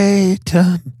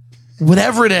Satan.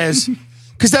 Whatever it is.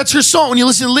 Because that's her song. When you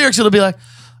listen to the lyrics, it'll be like,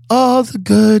 all the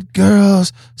good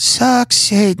girls suck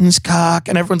Satan's cock.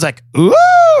 And everyone's like,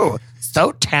 ooh,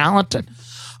 so talented.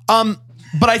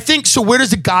 But I think, so where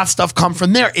does the goth stuff come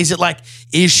from there? Is it like,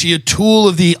 is she a tool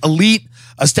of the elite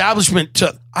establishment?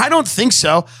 I don't think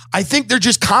so. I think they're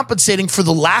just compensating for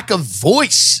the lack of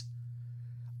voice.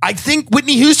 I think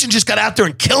Whitney Houston just got out there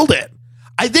and killed it.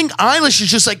 I think Eilish is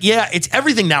just like, yeah, it's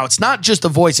everything now. It's not just the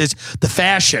voice, it's the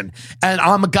fashion. And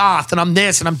I'm a goth, and I'm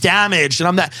this, and I'm damaged, and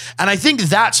I'm that. And I think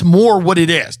that's more what it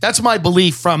is. That's my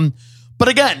belief from, but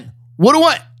again,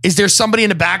 what? Is there somebody in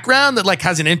the background that like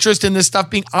has an interest in this stuff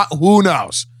being, who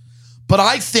knows? But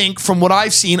I think from what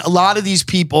I've seen, a lot of these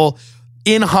people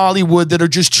in Hollywood that are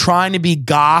just trying to be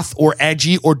goth or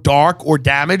edgy or dark or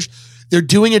damaged, they're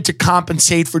doing it to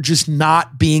compensate for just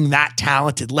not being that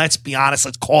talented. Let's be honest.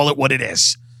 Let's call it what it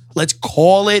is. Let's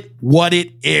call it what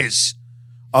it is.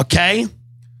 Okay?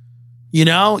 You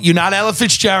know, you're not Ella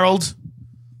Fitzgerald.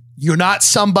 You're not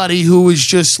somebody who is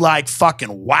just like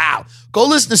fucking wow. Go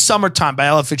listen to Summertime by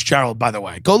Ella Fitzgerald, by the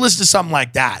way. Go listen to something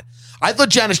like that. I thought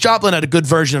Janis Joplin had a good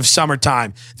version of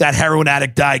Summertime, that heroin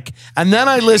addict dyke. And then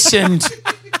I listened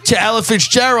to Ella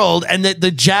Fitzgerald, and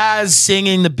the jazz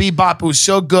singing, the bebop was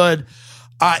so good.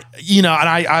 You know, and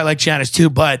I like Janis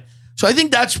too, but so I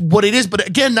think that's what it is. But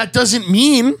again, that doesn't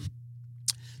mean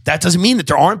that doesn't mean that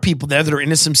there aren't people there that are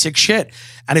into some sick shit.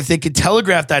 And if they could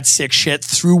telegraph that sick shit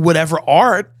through whatever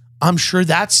art, I'm sure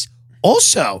that's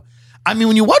also. I mean,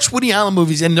 when you watch Woody Allen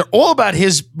movies and they're all about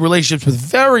his relationships with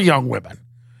very young women,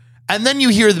 and then you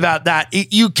hear about that,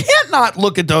 you can't not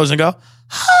look at those and go,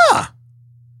 huh.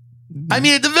 I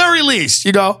mean, at the very least,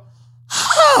 you go,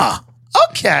 huh,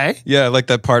 okay. Yeah, like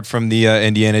that part from the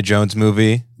Indiana Jones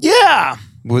movie. Yeah.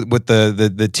 With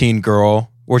the teen girl.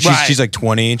 Or she's like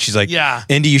 20 and she's like, yeah.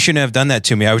 Indy, you shouldn't have done that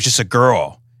to me. I was just a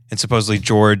girl. And supposedly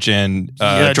George and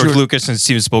George Lucas and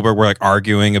Steven Spielberg were like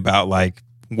arguing about like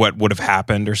what would have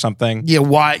happened or something. Yeah,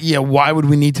 why would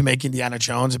we need to make Indiana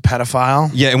Jones a pedophile?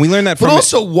 Yeah, and we learned that from But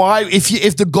also why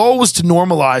if the goal was to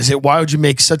normalize it, why would you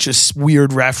make such a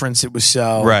weird reference? It was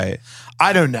so right.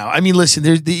 I don't know. I mean, listen,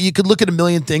 you could look at a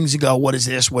million things and go, what is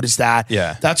this? What is that?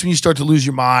 Yeah. That's when you start to lose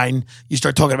your mind. You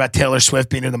start talking about Taylor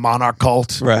Swift being in the Monarch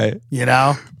cult. Right. You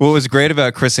know? What was great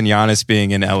about Chris and Giannis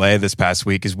being in LA this past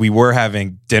week is we were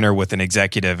having dinner with an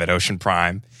executive at Ocean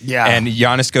Prime. Yeah. And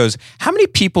Giannis goes, how many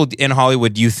people in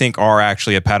Hollywood do you think are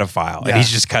actually a pedophile? Yeah. And he's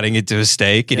just cutting it to a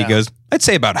steak. And he goes, I'd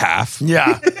say about half.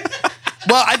 Yeah.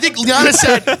 Well, I think Giannis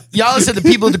said the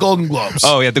people at the Golden Globes.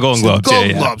 Oh, yeah, the Golden Globes.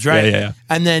 Golden Globes, right? Yeah.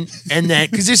 And then,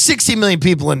 because there's 16 million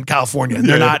people in California. And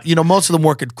they're not, most of them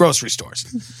work at grocery stores.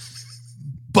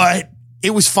 But it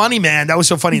was funny, man. That was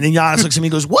so funny. And then Giannis looks at me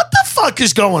and goes, what the fuck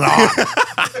is going on?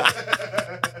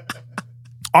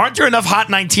 Aren't there enough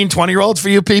hot 19, 20-year-olds for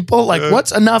you people? Like,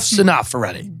 what's enough's enough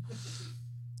already?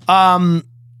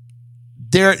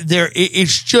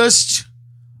 It's just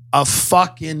a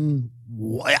fucking...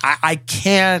 I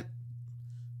can't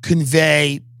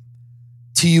convey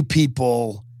to you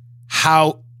people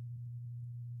how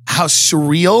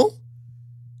surreal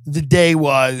the day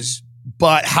was,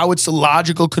 but how it's the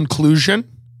logical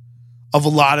conclusion of a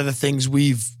lot of the things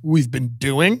we've been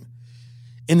doing,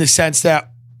 in the sense that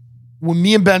when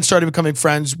me and Ben started becoming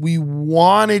friends, we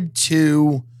wanted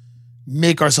to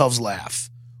make ourselves laugh.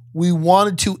 We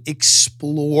wanted to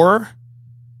explore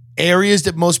areas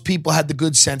that most people had the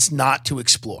good sense not to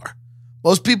explore.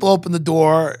 Most people open the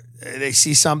door, they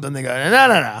see something, they go,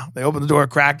 no. They open the door,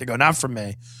 crack, they go, not for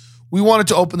me. We wanted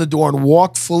to open the door and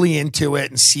walk fully into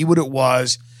it and see what it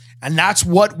was. And that's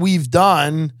what we've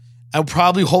done, and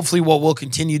probably, hopefully, what we'll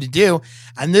continue to do.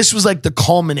 And this was like the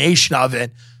culmination of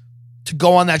it, to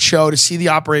go on that show, to see the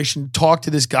operation, talk to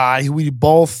this guy who we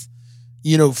both,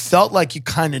 felt like you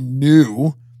kind of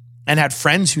knew and had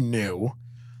friends who knew.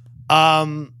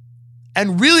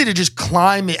 And really to just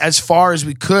climb as far as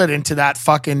we could into that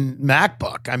fucking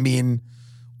MacBook. I mean,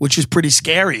 which is pretty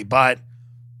scary. But,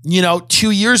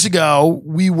 2 years ago,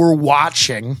 we were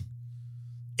watching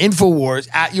InfoWars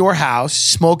at your house,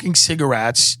 smoking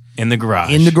cigarettes. In the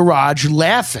garage.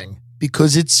 Laughing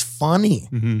because it's funny.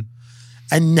 Mm-hmm.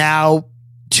 And now,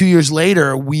 2 years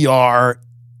later, we are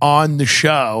on the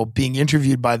show being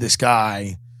interviewed by this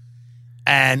guy.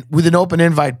 And with an open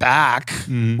invite back,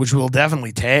 which we'll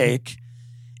definitely take,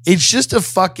 it's just a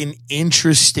fucking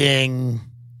interesting,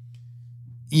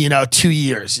 2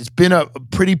 years. It's been a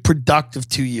pretty productive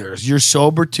 2 years. You're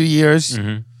sober 2 years.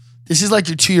 Mm-hmm. This is like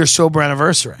your 2 year sober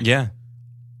anniversary. Yeah.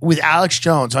 With Alex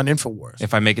Jones on InfoWars.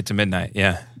 If I make it to midnight,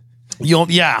 yeah.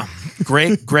 Yeah.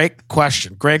 Great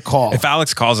question. Great call. If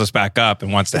Alex calls us back up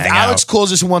and wants to hang out. If Alex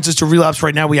calls us and wants us to relapse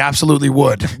right now, we absolutely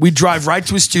would. We'd drive right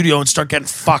to his studio and start getting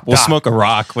fucked up. We'll smoke a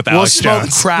rock with Alex Jones.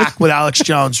 We'll smoke crack with Alex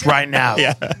Jones right now.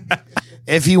 Yeah.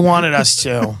 If he wanted us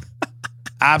to.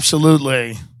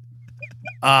 Absolutely.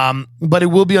 But it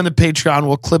will be on the Patreon.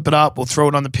 We'll clip it up. We'll throw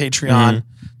it on the Patreon.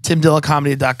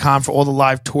 TimDillonComedy.com for all the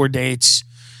live tour dates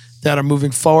that are moving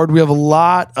forward. We have a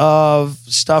lot of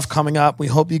stuff coming up. We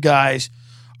hope you guys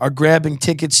are grabbing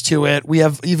tickets to it. We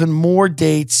have even more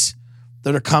dates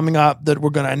that are coming up that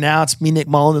we're going to announce. Me, Nick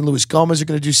Mullen, and Luis Gomez are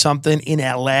going to do something in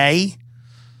LA.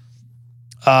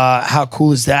 How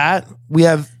cool is that? We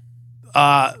have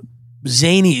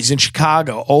Zanies in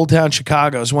Chicago, Old Town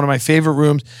Chicago is one of my favorite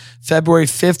rooms. February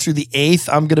 5th through the 8th,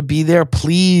 I'm going to be there.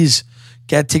 Please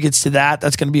get tickets to that.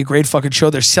 That's going to be a great fucking show.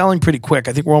 They're selling pretty quick.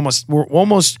 I think we're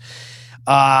almost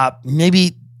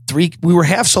maybe we were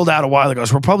half sold out a while ago,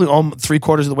 so we're probably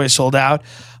 3/4 of the way sold out.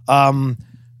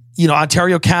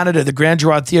 Ontario, Canada, the Grand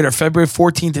Girard Theatre, February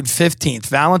 14th and 15th,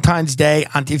 Valentine's Day.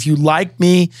 If you like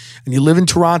me and you live in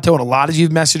Toronto, and a lot of you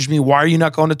have messaged me, why are you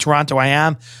not going to Toronto? I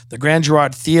am. The Grand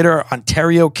Girard Theatre,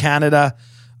 Ontario, Canada,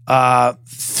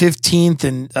 15th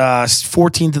and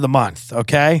 14th of the month,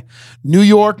 okay? New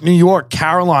York,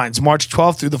 Carolines, March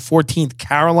 12th through the 14th,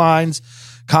 Carolines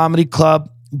Comedy Club.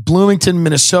 Bloomington,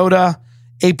 Minnesota,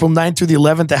 April 9th through the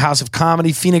 11th, the House of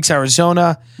Comedy. Phoenix,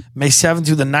 Arizona, May 7th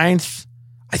through the 9th.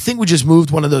 I think we just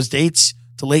moved one of those dates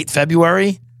to late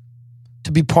February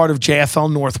to be part of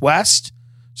JFL Northwest.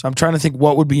 So I'm trying to think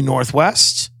what would be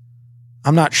Northwest.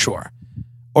 I'm not sure.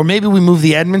 Or maybe we move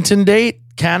the Edmonton date,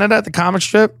 Canada, the comic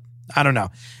strip. I don't know.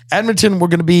 Edmonton, we're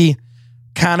going to be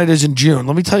Canada's in June.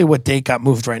 Let me tell you what date got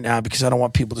moved right now because I don't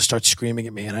want people to start screaming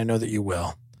at me, and I know that you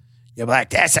will. You'll be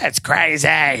like, that's crazy.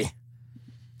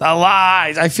 The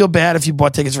lies. I feel bad if you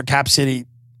bought tickets for Cap City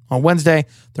on Wednesday.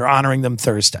 They're honoring them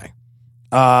Thursday.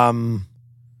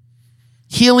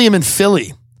 Helium in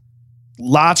Philly.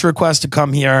 Lots of requests to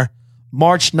come here.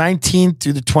 March 19th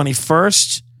through the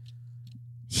 21st.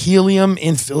 Helium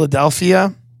in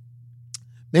Philadelphia.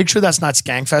 Make sure that's not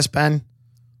Skankfest, Ben.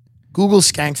 Google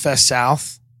Skankfest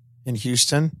South in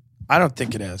Houston. I don't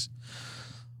think it is.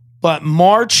 But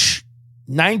March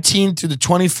 19th through the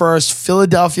 21st,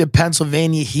 Philadelphia,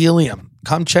 Pennsylvania, Helium.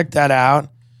 Come check that out.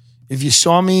 If you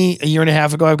saw me a year and a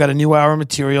half ago, I've got a new hour of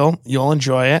material. You'll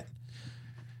enjoy it.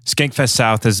 Skankfest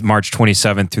South is March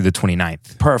 27th through the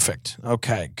 29th. Perfect.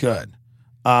 Okay, good.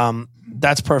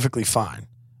 That's perfectly fine.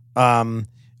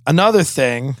 Another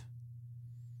thing,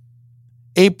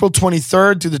 April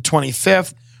 23rd through the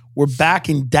 25th, we're back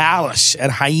in Dallas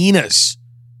at Hyenas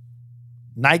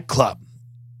Nightclub.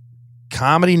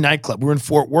 Comedy Nightclub. We're in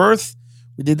Fort Worth.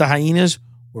 We did the Hyenas.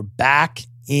 We're back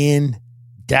in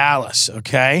Dallas,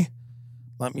 okay?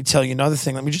 Let me tell you another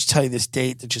thing. Let me just tell you this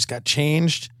date that just got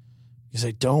changed because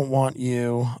I don't want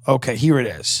you. Okay, here it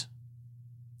is.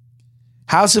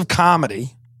 House of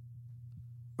Comedy,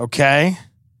 okay?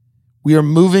 We are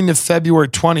moving to February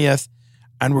 20th,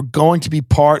 and we're going to be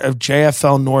part of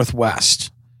JFL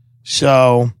Northwest.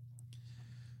 So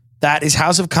that is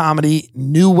House of Comedy,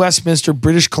 New Westminster,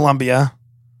 British Columbia.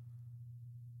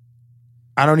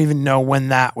 I don't even know when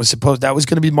that was supposed. That was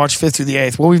going to be March 5th through the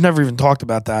 8th. Well, we've never even talked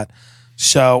about that.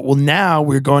 So, well, now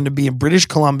we're going to be in British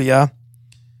Columbia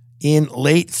in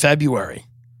late February.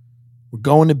 We're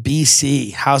going to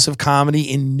BC, House of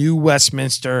Comedy in New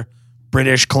Westminster,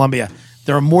 British Columbia.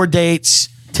 There are more dates.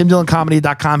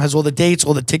 TimDillonComedy.com has all the dates,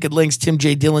 all the ticket links. Tim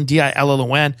J. Dillon, Dillon,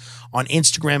 on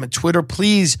Instagram and Twitter.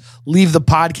 Please leave the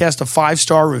podcast a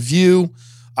 5-star review.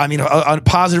 A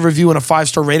positive review and a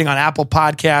 5-star rating on Apple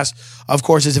Podcasts. Of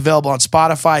course, it's available on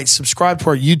Spotify. Subscribe to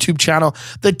our YouTube channel,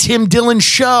 The Tim Dillon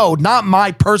Show, not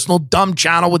my personal dumb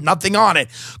channel with nothing on it.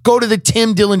 Go to The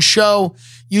Tim Dillon Show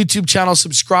YouTube channel,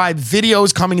 subscribe.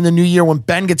 Videos coming in the new year when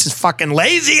Ben gets his fucking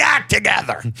lazy act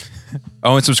together.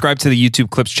 Oh, and subscribe to the YouTube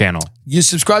Clips channel. You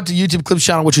subscribe to YouTube Clips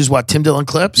channel, which is what? Tim Dillon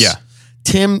Clips? Yeah.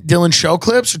 Tim Dillon Show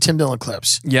Clips or Tim Dillon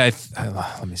Clips? Yeah,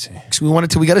 let me see. So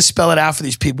we got to spell it out for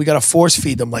these people. We got to force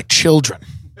feed them like children,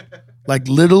 like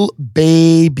little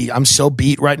baby. I'm so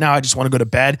beat right now. I just want to go to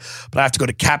bed, but I have to go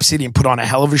to Cap City and put on a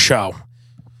hell of a show.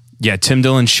 Yeah, Tim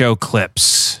Dillon Show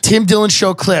Clips. Tim Dillon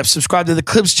Show Clips. Subscribe to the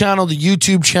Clips channel, the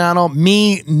YouTube channel.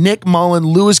 Me, Nick Mullen,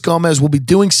 Luis Gomez will be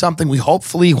doing something. We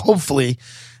hopefully,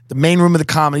 the main room of the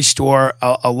Comedy Store,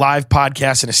 a live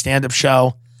podcast and a stand-up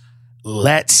show.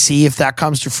 Let's see if that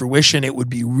comes to fruition. It would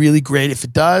be really great if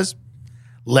it does.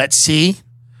 Let's see.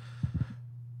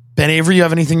 Ben Avery, you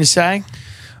have anything to say?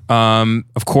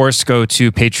 Of course, go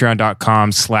to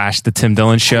patreon.com/The Tim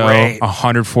Dillon Show. Great.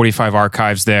 145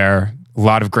 archives there. A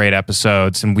lot of great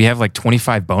episodes. And we have like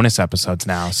 25 bonus episodes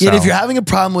now. So. Yeah, if you're having a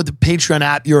problem with the Patreon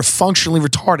app, you're functionally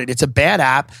retarded. It's a bad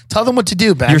app. Tell them what to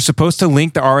do, Ben. You're supposed to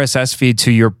link the RSS feed to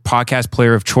your podcast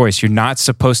player of choice. You're not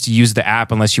supposed to use the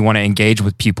app unless you want to engage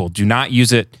with people. Do not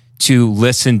use it to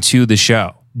listen to the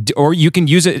show. Or you can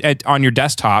use it on your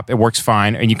desktop. It works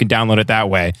fine, and you can download it that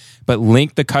way. But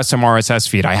link the custom RSS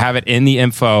feed. I have it in the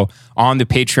info on the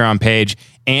Patreon page.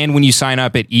 And when you sign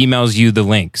up, it emails you the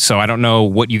link. So I don't know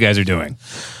what you guys are doing.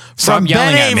 Stop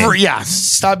yelling at me. Yeah,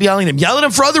 stop yelling at him. Yell at him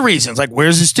for other reasons, like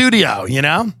where's the studio, you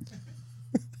know?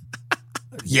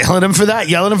 Yell at him for that.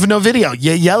 Yell at him for no video.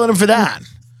 Yell at him for that.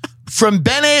 From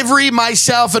Ben Avery,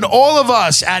 myself, and all of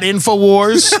us at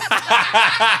InfoWars,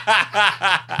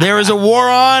 there is a war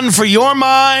on for your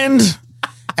mind.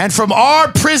 And from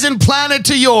our prison planet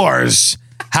to yours,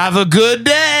 have a good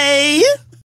day.